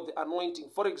point for the anointing.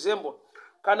 For example,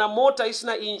 kana mota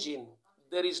isina engine,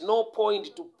 there is no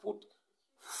point to put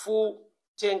full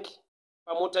tank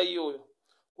pa mota iyoyo.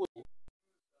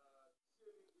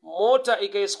 Mota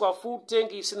ikaiswa full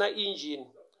tank isina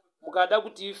engine, mukada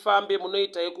kuti ifambe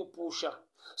munoita yekupusha.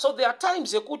 So there are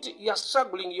times yekuti you are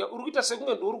struggling, you are kuita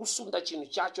sekunge ndori kusunda chinhu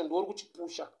chacho, ndori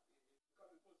kuchipusha.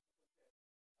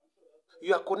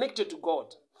 You are connected to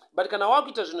God. But kana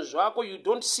wakuita zvinhu zvako, you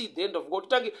don't see the end of God.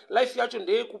 Utange life yacho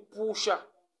ndeye kupusha.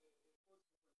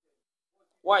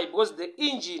 Why? Because the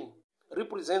engine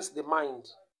represents the mind.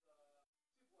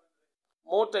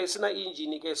 Mota isina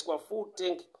engine ikaiswa full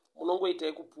tank, munongoita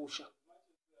yekupusha.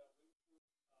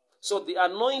 So the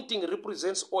anointing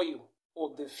represents oil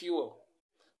or the fuel.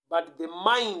 But the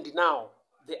mind now,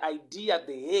 the idea,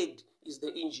 the head is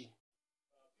the engine.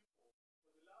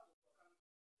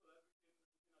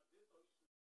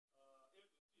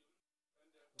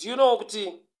 Do you know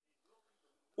kuti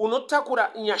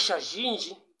unotakura nyasha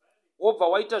zhinji wobva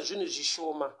waita zvinhu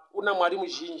zvishoma, una mwari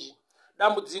muzhinji.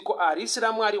 Dambudziko harisi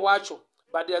ramwari wacho,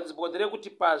 but dambudziko nderekuti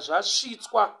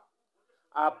pazvasvitswa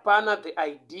hapana the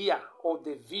idea or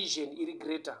the vision iri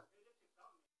greater.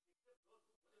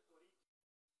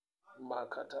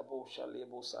 Makatabo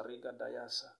shalebo sariga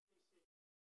dayasa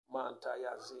manta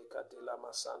yazeka de la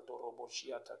masanto robo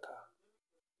shiataka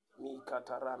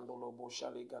mikatarando lobo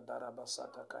shaliga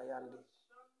darabasata kayande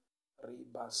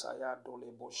riba sayado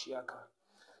lebo shiaka.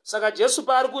 Saka Jesu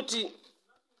paari kuti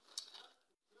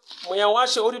mweya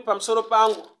washe uri pamusoro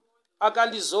pangu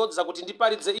akandizodza kuti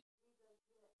ndiparidze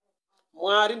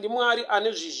Mwari ndi Mwari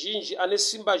ane zvizhinji, ane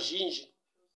simba zhinji.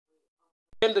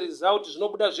 And the result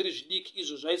zvinobuda zviri zvidiki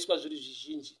izvo zvaiswa zviri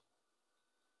zvizhinji.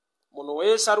 Munhu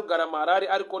wese ari kugara maHarare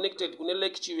ari connected kune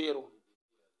lake Chivero,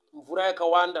 mvura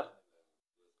yakawanda.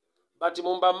 But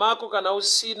mumba mako kana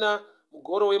usina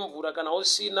mugoro wemvura, kana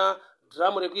usina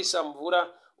drum rekuisa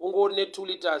mvura, ungori ne 2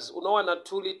 liters, unowana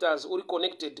 2 liters uri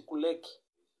connected ku lake.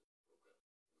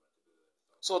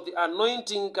 So the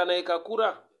anointing kana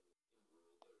ikakura,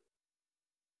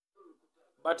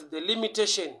 but the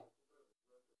limitation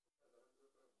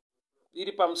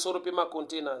iri pamusoro pema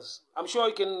containers. I'm sure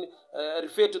you can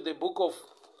refer to the book of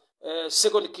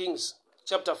 2 Kings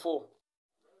chapter 4.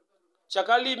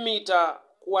 Chakalimita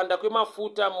kuwanda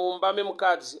kwemafuta mumba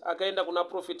memukadzi akaenda kuna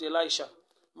prophet Elisha,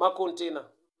 ma container,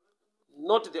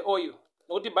 not the oil.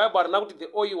 Nokuti Bible harina kuti the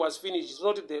oil was finished, it's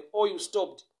not the oil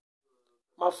stopped.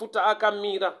 Mafuta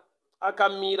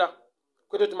akamira,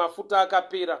 kwete kuti mafuta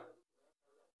akapera.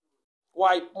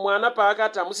 Why? Mwana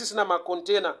paakati hamusisina ma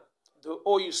container, the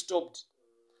oil stopped.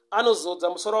 Anozodza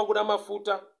musoro wangu na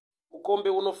mafuta, mukombe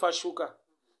unofashuka.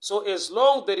 So as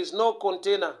long there is no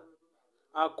container,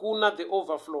 hakuna the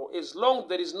overflow. As long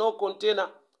there is no container,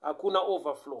 hakuna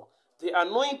overflow. The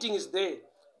anointing is there,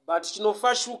 but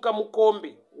chinofashuka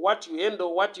mukombe, what you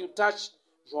handle, what you touch,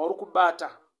 zvauri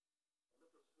kubata.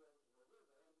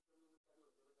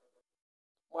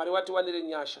 Mwari watiwanire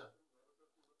nyasha.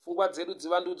 Pfungwa dzedu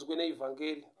dzivandudzwe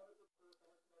neevhangeri.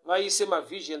 Vaise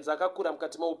mavisions akakura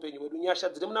mukati meupenyu hwedu. Nyasha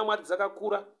dziri muna Mwari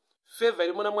dzakakura, favor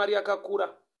iri muna Mwari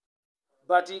yakakura.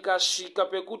 But ikasvika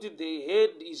pekuti the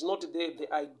head is not there,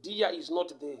 the idea is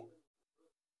not there,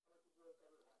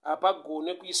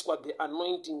 hapagone kuiswa the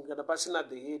anointing kana pasina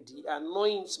the head. He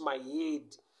anoints my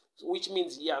head, which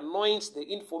means he anoints the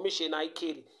information I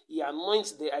carry, he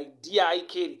anoints the idea I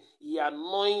carry, he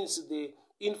anoints the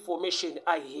information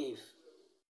I have.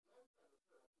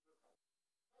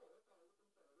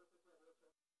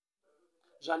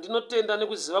 Zvandinotenda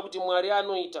nekuziva kuti Mwari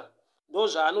anoita, ndo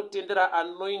zvaanotendera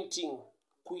anointing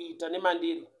kuita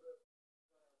nemandiri.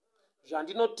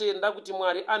 Zvandinotenda kuti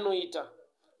Mwari anoita,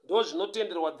 ndo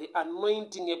zvinotenderwa the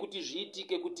anointing yekuti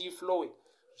zviitike kuti iflowe.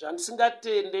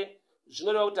 Zvandisingatende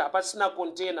zvinoreva kuti hapasina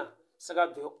container, saka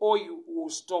the oil will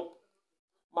stop.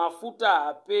 Mafuta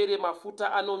hapere,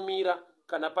 mafuta anomira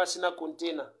kana pasina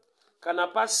container. Kana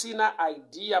pasina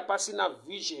idea, pasina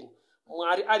vision,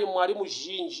 Mwari ari Mwari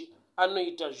muzhinji,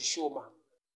 anoita zvishoma.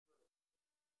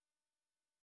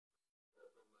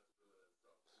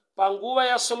 Panguva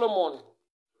ya Solomon,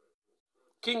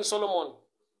 King Solomon,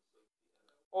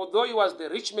 although he was the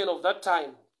rich man of that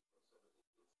time,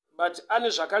 but ane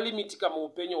zvakalimitika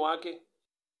muupenyu hwake.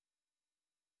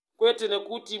 Kwete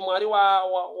nekuti Mwari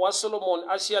wa Solomon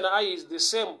asiyana, aye is the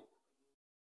same.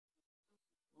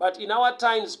 But in our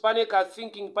times, pane ka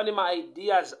thinking, pane ma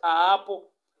ideas aapo,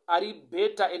 are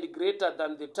better and greater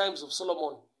than the times of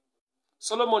Solomon.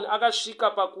 Solomon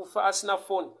akasvika pakufa asina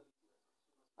phone.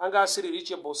 Anga asiri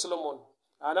reachable Solomon.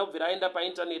 Haana kubvira aenda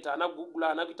painternet, haana Google,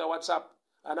 haana kuita WhatsApp,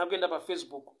 haana kuenda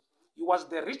paFacebook. He was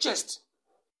the richest.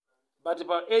 But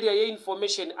by area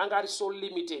information anga ari so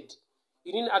limited.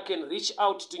 Inini I can reach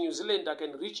out to New Zealand, I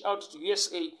can reach out to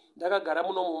USA, ndakagara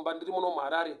muno mumba ndiri muno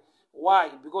Harare. Why?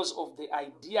 Because of the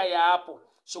idea yaapo.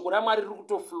 Shoko raMwari riri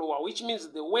kutoflowa, which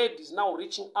means the word is now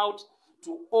reaching out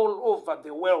to all over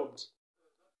the world.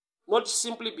 Not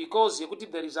simply because yekuti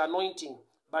there is anointing,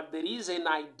 but there is an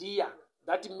idea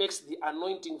that makes the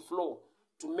anointing flow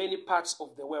to many parts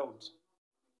of the world.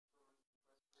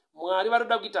 Mwari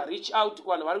varoda kuita reach out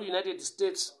kuvanhu vari United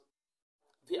States.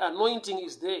 The anointing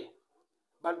is there,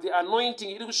 but the anointing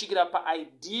iri kusvikira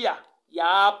paidea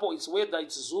yaapo. It's whether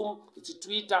it's Zoom, it's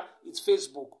Twitter, it's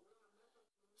Facebook.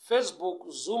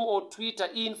 Facebook, Zoom or Twitter,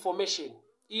 information,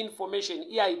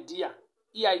 idea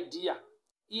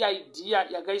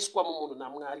yakaiswa mumunhu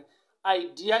naMwari.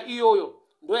 Idea iyoyo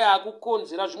ndo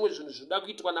yakukonzera zvimwe zvinhu zvinoda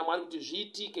kuitwa naMwari kuti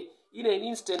zviitike. In an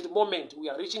instant moment, we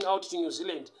are reaching out to New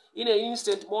Zealand. In an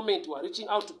instant moment, we are reaching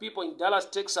out to people in Dallas,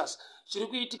 Texas. Chiri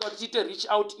kuitika kuti chite reach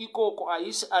out ikoko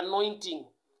haisi anointing,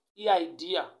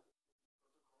 idea.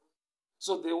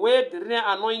 So the word rine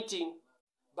anointing,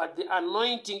 but the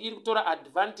anointing iri kutora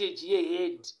advantage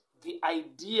yehead, the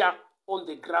idea on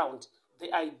the ground.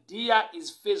 The idea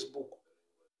is Facebook.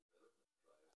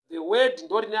 The word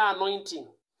ndo rine anointing,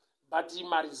 but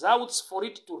my results for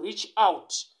it to reach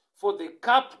out, for the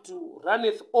cup to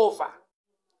runneth over.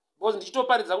 Because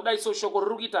ndichitoparidza kudai so shoko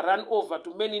riri kuita run over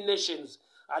to many nations.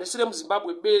 Harisire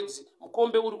muZimbabwe bedzi,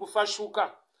 mukombe uri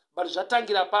kufashuka. But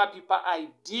zvatangira papi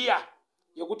idea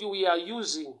yekuti we are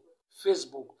using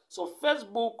Facebook. So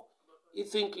Facebook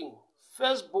is thinking,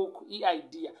 Facebook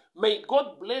idea. May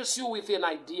God bless you with an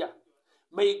idea.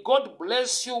 May God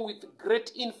bless you with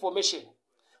great information.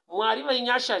 Mwari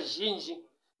vainyasha zhinji.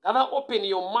 Never open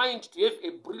your mind to have a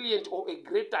brilliant or a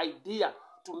great idea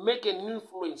to make an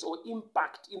influence or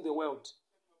impact in the world.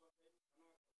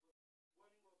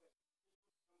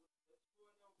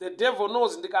 The devil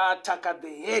knows ndikaataka the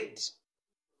head.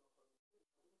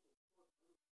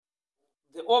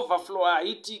 The overflow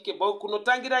haitike, but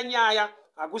kunotangira nyaya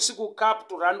hakusi ku cup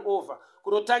to run over.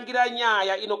 Kunotangira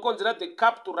nyaya inokonzera the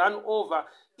cup to run over.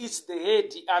 It's the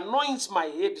head. He anoints my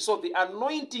head. So the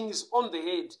anointing is on the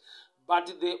head, but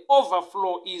the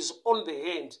overflow is on the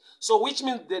hand. So which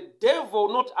means the devil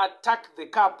will not attack the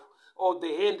cup or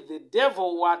the hand. The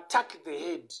devil will attack the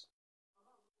head.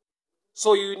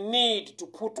 So you need to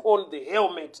put on the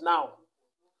helmet now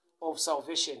of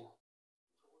salvation.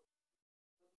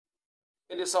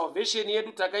 And the salvation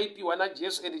yedu takaipiwa na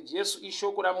Jesu, and Jesu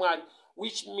ishoko la Mwari,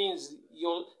 which means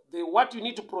what you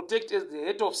need to protect as the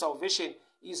head of salvation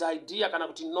is idea kana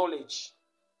kuti knowledge.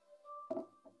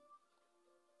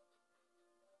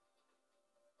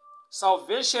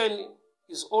 Salvation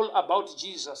is all about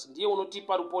Jesus. Ndiye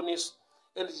unotipa ruponeso.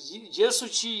 And Jesu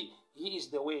chi, he is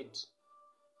the word.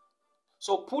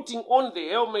 So putting on the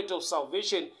helmet of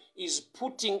salvation is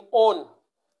putting on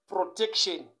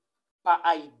protection by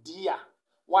idea.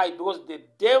 Why? Because the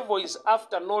devil is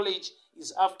after knowledge,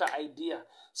 is after idea.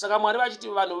 Saka Mwari vachiti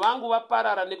vanhu vangu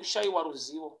vaparara nekushaiwa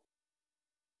ruzivo.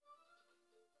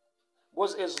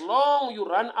 Because as long you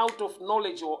run out of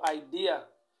knowledge or idea,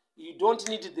 you don't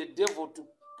need the devil to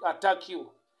attack you.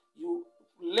 You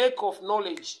lack of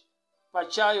knowledge,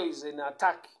 pachayo is an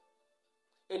attack.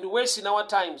 And worse in our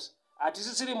times,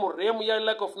 atisisiri muremu ya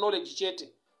lack of knowledge chete,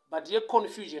 but ye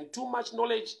confusion, too much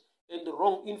knowledge and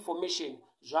wrong information,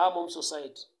 jamo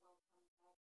society.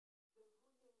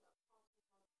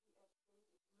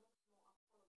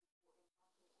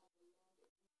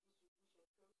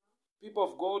 People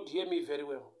of God, hear me very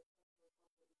well.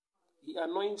 He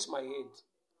anoints my head,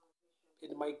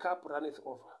 and my cup runneth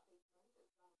over.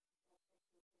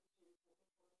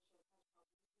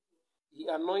 He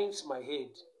anoints my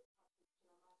head,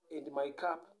 and my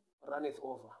cup runneth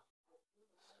over.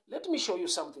 Let me show you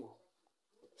something.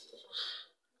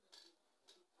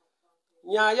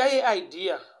 Nyaya ye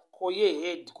idea koye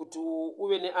head kutu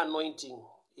uwe ne anointing.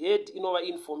 Head inova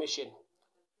information.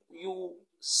 You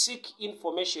seek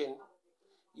information,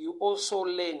 you also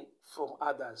learn from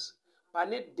others.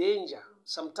 Pane danger,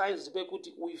 sometimes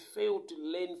we fail to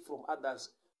learn from others.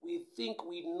 We think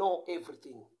we know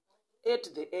everything.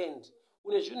 At the end,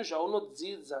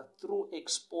 through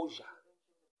exposure.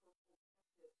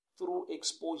 Through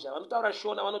exposure.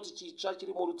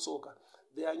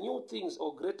 There are new things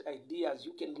or great ideas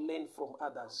you can learn from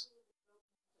others.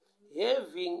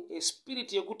 Having a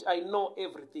spirit, I know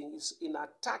everything, is an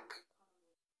attack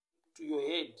to your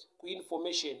head,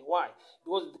 information. Why?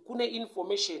 Because kune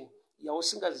information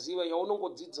yausingaziva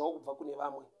yaunongodzidzawo kubva kune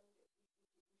vamwe.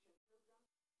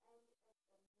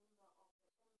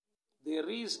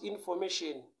 There is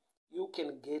information you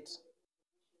can get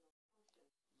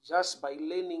just by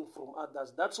learning from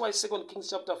others. That's why 2 Kings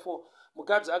chapter 4,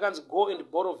 mukadzi akanzi go and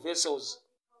borrow vessels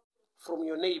from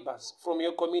your neighbors, from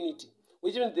your community.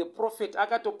 Which means the prophet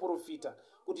akatoprofita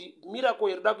kuti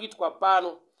miracle irida kuitwa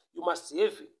pano, you must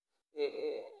have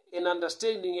an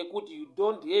understanding yekuti you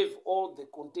don't have all the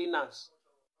containers.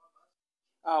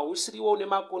 Usiriwo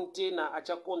nemacontainer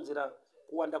achakonzera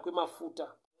kuwanda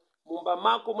kwemafuta. Mumba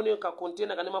mako mune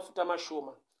kacontainer kane mafuta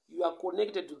mashoma. You are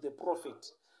connected to the prophet,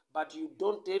 but you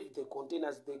don't have the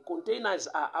containers. The containers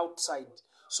are outside.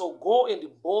 So go and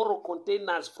borrow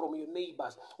containers from your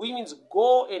neighbors. Which means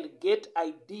go and get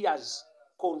ideas,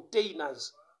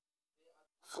 containers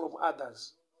from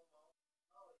others.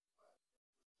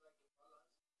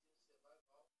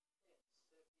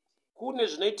 Kune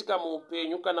zvinoitika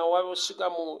muupenyu kana wasvika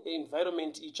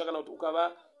muenvironment itsva kana kuti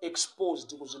ukava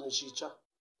exposed kuzvinhu zvitsva.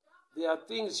 There are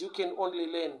things you can only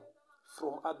learn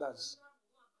from others.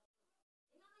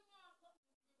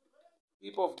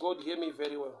 People of God, hear me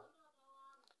very well.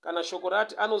 Kana shoko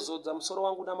rati anozodza musoro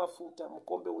wangu namafuta,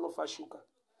 mukombe unofashuka.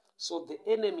 So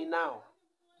the enemy now,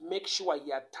 make sure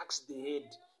he attacks the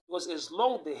head. Because as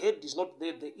long the head is not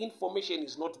there, the information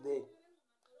is not there.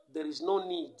 There is no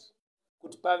need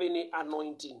kuti pave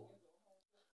ne-anointing.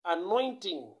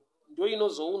 Anointing ndio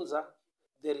inozounza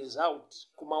the result.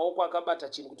 Kumaoko akabata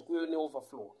chinhu kuti kuve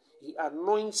ne-overflow. He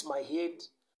anoints my head,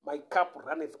 my cup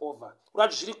runneth over.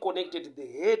 Kurati zviri connected, the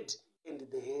head and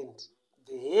the hand.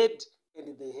 The head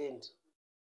and the hand.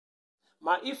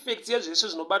 Ma-effects yezvese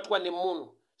zvinobatwa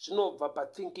nemunhu zvinobva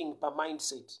pa-thinking,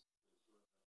 pa-mindset.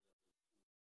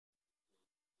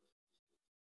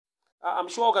 I'm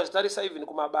sure ukazvitarisa even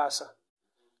kumabasa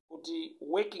kuti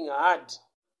working hard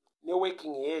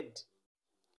ne-working head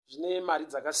zvine mari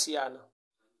dzakasiyana.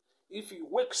 If you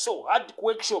work so hard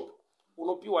workshop,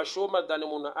 unopiwa shoma than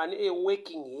munhu ane a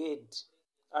working head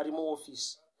ari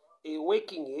muoffice. A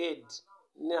working head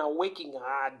na working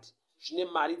hard zvine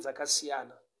mari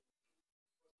dzakasiyana.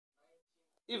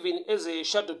 Even as a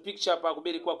shadow picture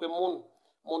pakuberekwa kwemunhu,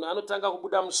 munhu anotanga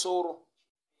kubuda musoro.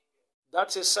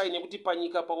 That's a sign yekuti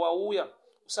panyika pawauya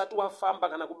usati wafamba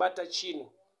kana kubata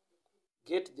chinhu.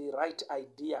 Get the right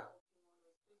idea.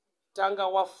 Tanga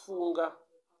wafunga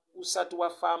usati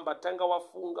wafamba, tanga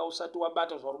wafunga usati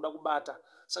wabata zvaruda kubata.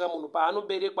 Saka munhu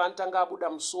paanoberekwa anotanga abuda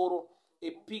musoro,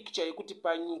 a picture yekuti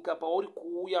panyika pauri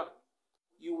kuuya,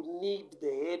 you need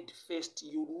the head first.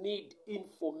 You need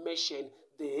information.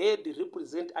 The head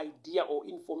represent idea or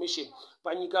information.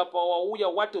 Panyika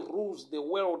pawauya, what rules the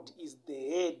world is the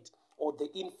head or the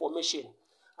information.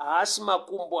 Haasi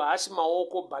makumbo, haasi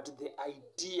maoko, but the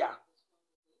idea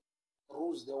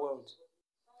rules the world.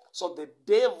 So the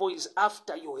devil is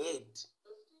after your head.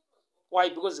 Why?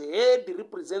 Because the head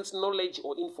represents knowledge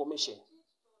or information.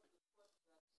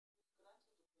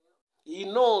 He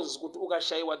knows kuti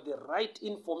ukashaiwa the right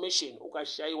information,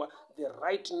 ukashaiwa the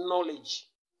right knowledge,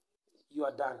 you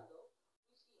are done.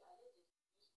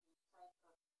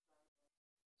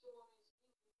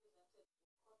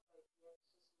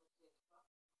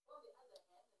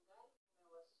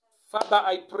 Father,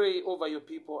 I pray over your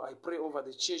people, I pray over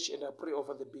the church, and I pray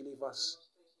over the believers.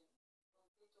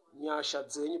 Nyasha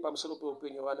dzenyu pamusoro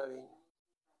peupenyu vana venyu.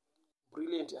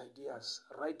 Brilliant ideas,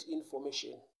 right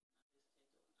information.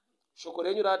 Shoko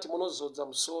renyu rati munozodza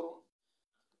musoro.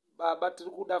 Baba, tiri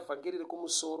kuda vhangeri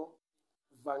rekumusoro,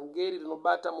 vhangeri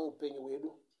rinobata muupenyu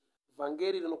hwedu,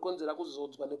 vhangeri rinokonzera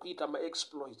kuzodzwa nekuita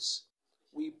ma-exploits.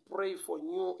 We pray for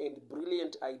new and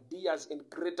brilliant ideas and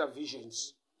greater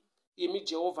visions. Imi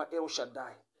Jehovah El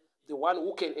Shaddai, the one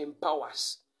who can empower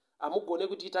us. Amugone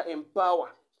kutiita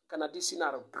empower kana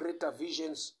tisina greater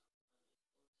visions,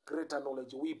 greater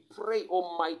knowledge. We pray,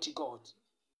 Almighty God,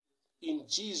 in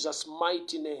Jesus'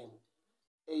 mighty name.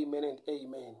 Amen and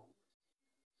amen.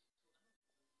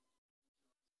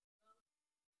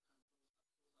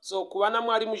 So kuwana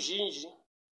mwari muzhinji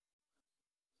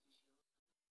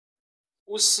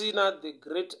usina the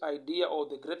great idea or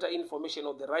the greater information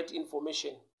or the right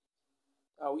information,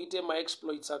 auite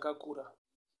ma-exploits akakura.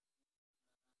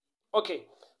 Okay,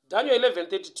 Daniel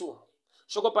 11:32.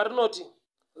 Shoko parinoti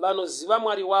vanoziva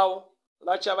mwari wavo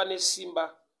vachava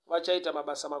nesimba, vachaita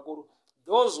mabasa makuru.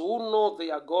 Those who know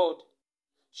their God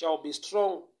shall be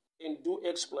strong and do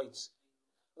exploits.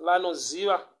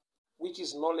 Vanoziva, which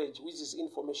is knowledge, which is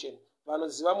information.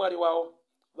 Vanoziva mwari wavo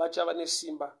vachava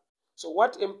nesimba. So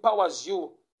what empowers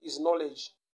you is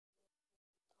knowledge,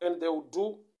 and they will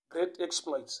do great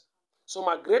exploits. So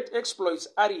my great exploits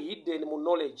are hidden in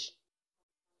knowledge.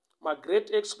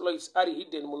 great exploits are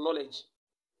hidden mu knowledge.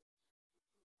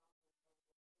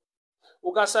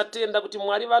 Ukasatenda kuti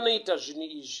Mwari vanoita zvinhu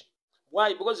izvi.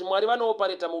 Why? Because Mwari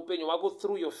vanooperator muupenyu hwako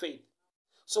through your faith.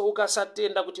 So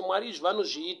ukasatenda kuti Mwari izvi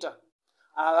vanozviita,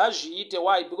 havazviite.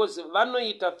 Why? Because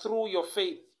vanoita through your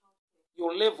faith,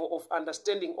 your level of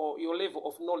understanding or your level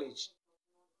of knowledge.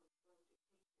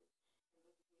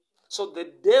 So the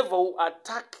devil will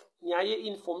attack nyaye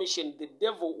information. The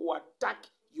devil will attack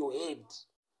your head.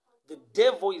 The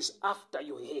devil is after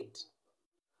your head.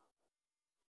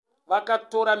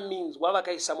 Vakatora means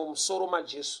wavakaisa mumusoro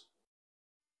majesu.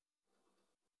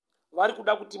 Vari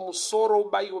kuda kuti musoro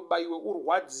ubayiwe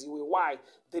urwadziwe. Why?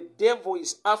 The devil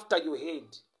is after your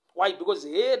head. Why? Because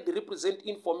head represent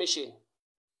information.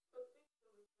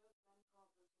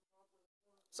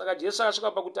 Saka Jesu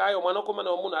akasvika pakuti ayo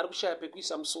mwanakomana womunhu ari kushaya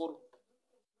pekuisa musoro.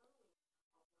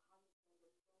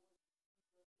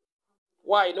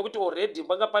 Why? Nekuti already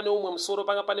panga pane umwe musoro,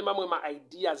 panga pane mamwe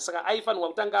ma-ideas. Saka aifanirwa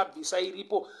kutanga abvisa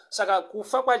iripo. Saka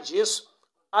kufa kwaJesu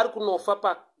ari kunofa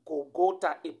pa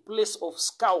Golgotha, a place of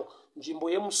skull, nzvimbo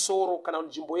yemusoro kana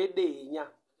nzvimbo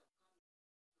yedehenya.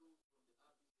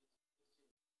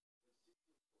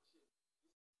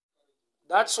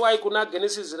 That's why kuna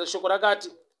Genesis shoko rakati,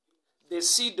 the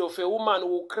seed of a woman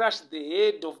will crush the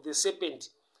head of the serpent.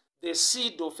 The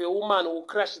seed of a woman will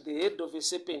crush the head of a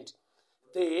serpent.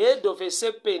 The head of a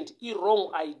serpent is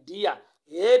wrong idea.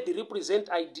 Head represent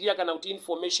idea kana kuti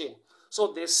information.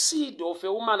 So the seed of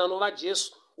a woman anova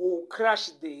Jesu will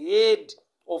crush the head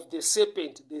of the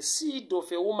serpent. The seed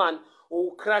of a woman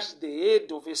will crush the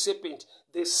head of a serpent.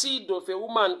 The seed of a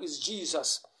woman is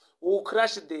Jesus, will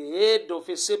crush the head of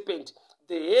a serpent.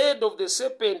 The head of the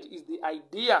serpent is the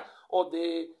idea or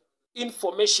the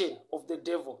information of the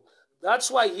devil. That's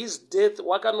why his death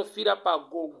wakanofira pa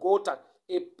Golgotha,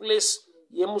 a place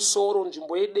yemusoro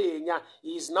nzvimbo yedehenya.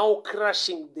 He is now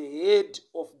crushing the head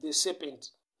of the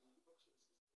serpent.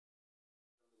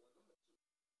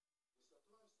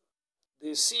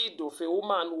 The seed of a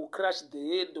woman will crush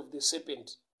the head of the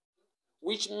serpent,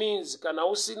 which means kana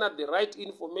usina the right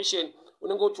information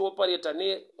unenge uchioperate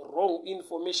ne wrong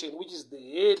information, which is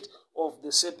the head of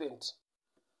the serpent.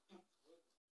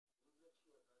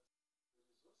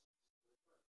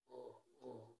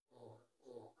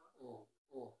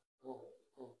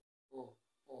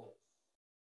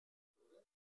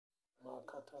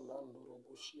 Makatalando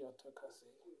roboshia takase.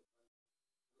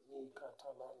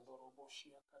 Mikatalando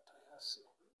roboshia katayase.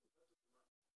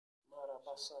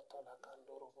 Marabasata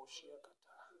lakando roboshia kata.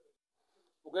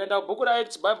 Ukaenda bhuku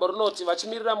raActs Bible rinoti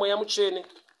vachimirira mweya mutsvene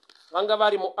vanga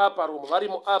vari muupper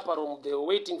room, they were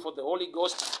waiting for the Holy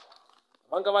Ghost.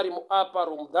 Vanga vari muupper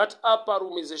room. That upper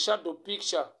room is a shadow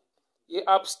picture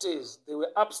upstairs. They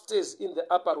were upstairs in the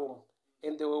upper room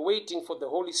and they were waiting for the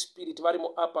Holy Spirit. Vari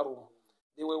muupper room.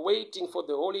 They were waiting for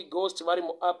the Holy Ghost. Vari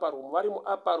muupper room. Vari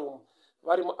muupper room.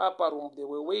 Vari muupper room. They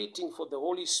were waiting for the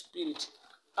Holy Spirit.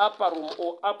 Upper room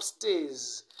or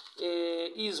upstairs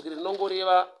is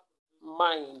rinongoreva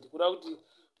mind.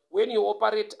 When you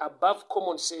operate above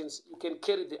common sense, you can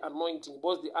carry the anointing.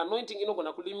 Because the anointing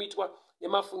inogona kulimitwa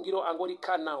nemafungiro angori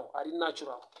carnal, ari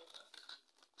natural.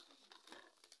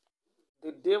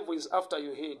 The devil is after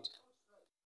your head.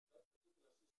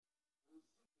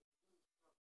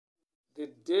 The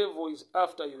devil is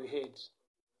after your head.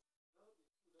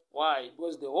 Why?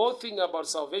 Because the whole thing about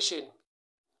salvation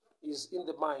is in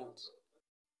the mind.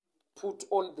 Put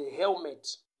on the helmet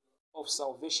of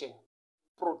salvation.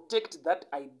 Protect that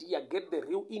idea. Get the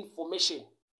real information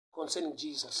concerning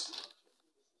Jesus.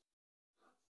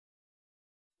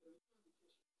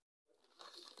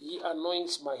 He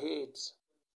anoints my head,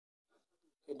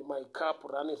 and my cup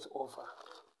runneth over.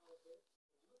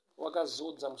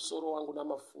 Wakazodza musoro wangu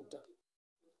namafuta.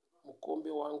 Mukombe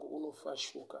wangu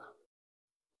unofashuka.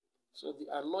 So the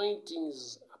anointing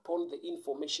is upon the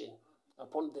information,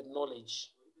 upon the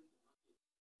knowledge.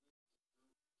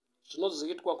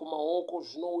 Zvinozoitwa kumaoko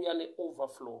zvinouya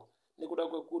neoverflow. Nekuda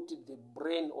kwekuti the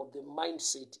brain or the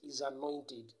mindset is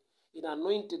anointed. An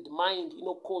anointed mind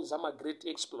inokoza ma great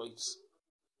exploits.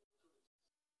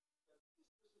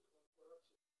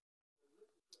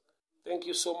 Thank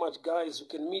you so much, guys. We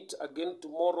can meet again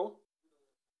tomorrow.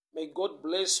 May God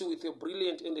bless you with a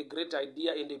brilliant and a great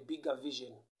idea and a bigger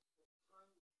vision.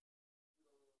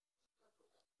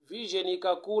 Vision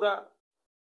ikakura,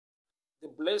 the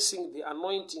blessing, the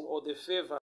anointing or the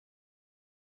favor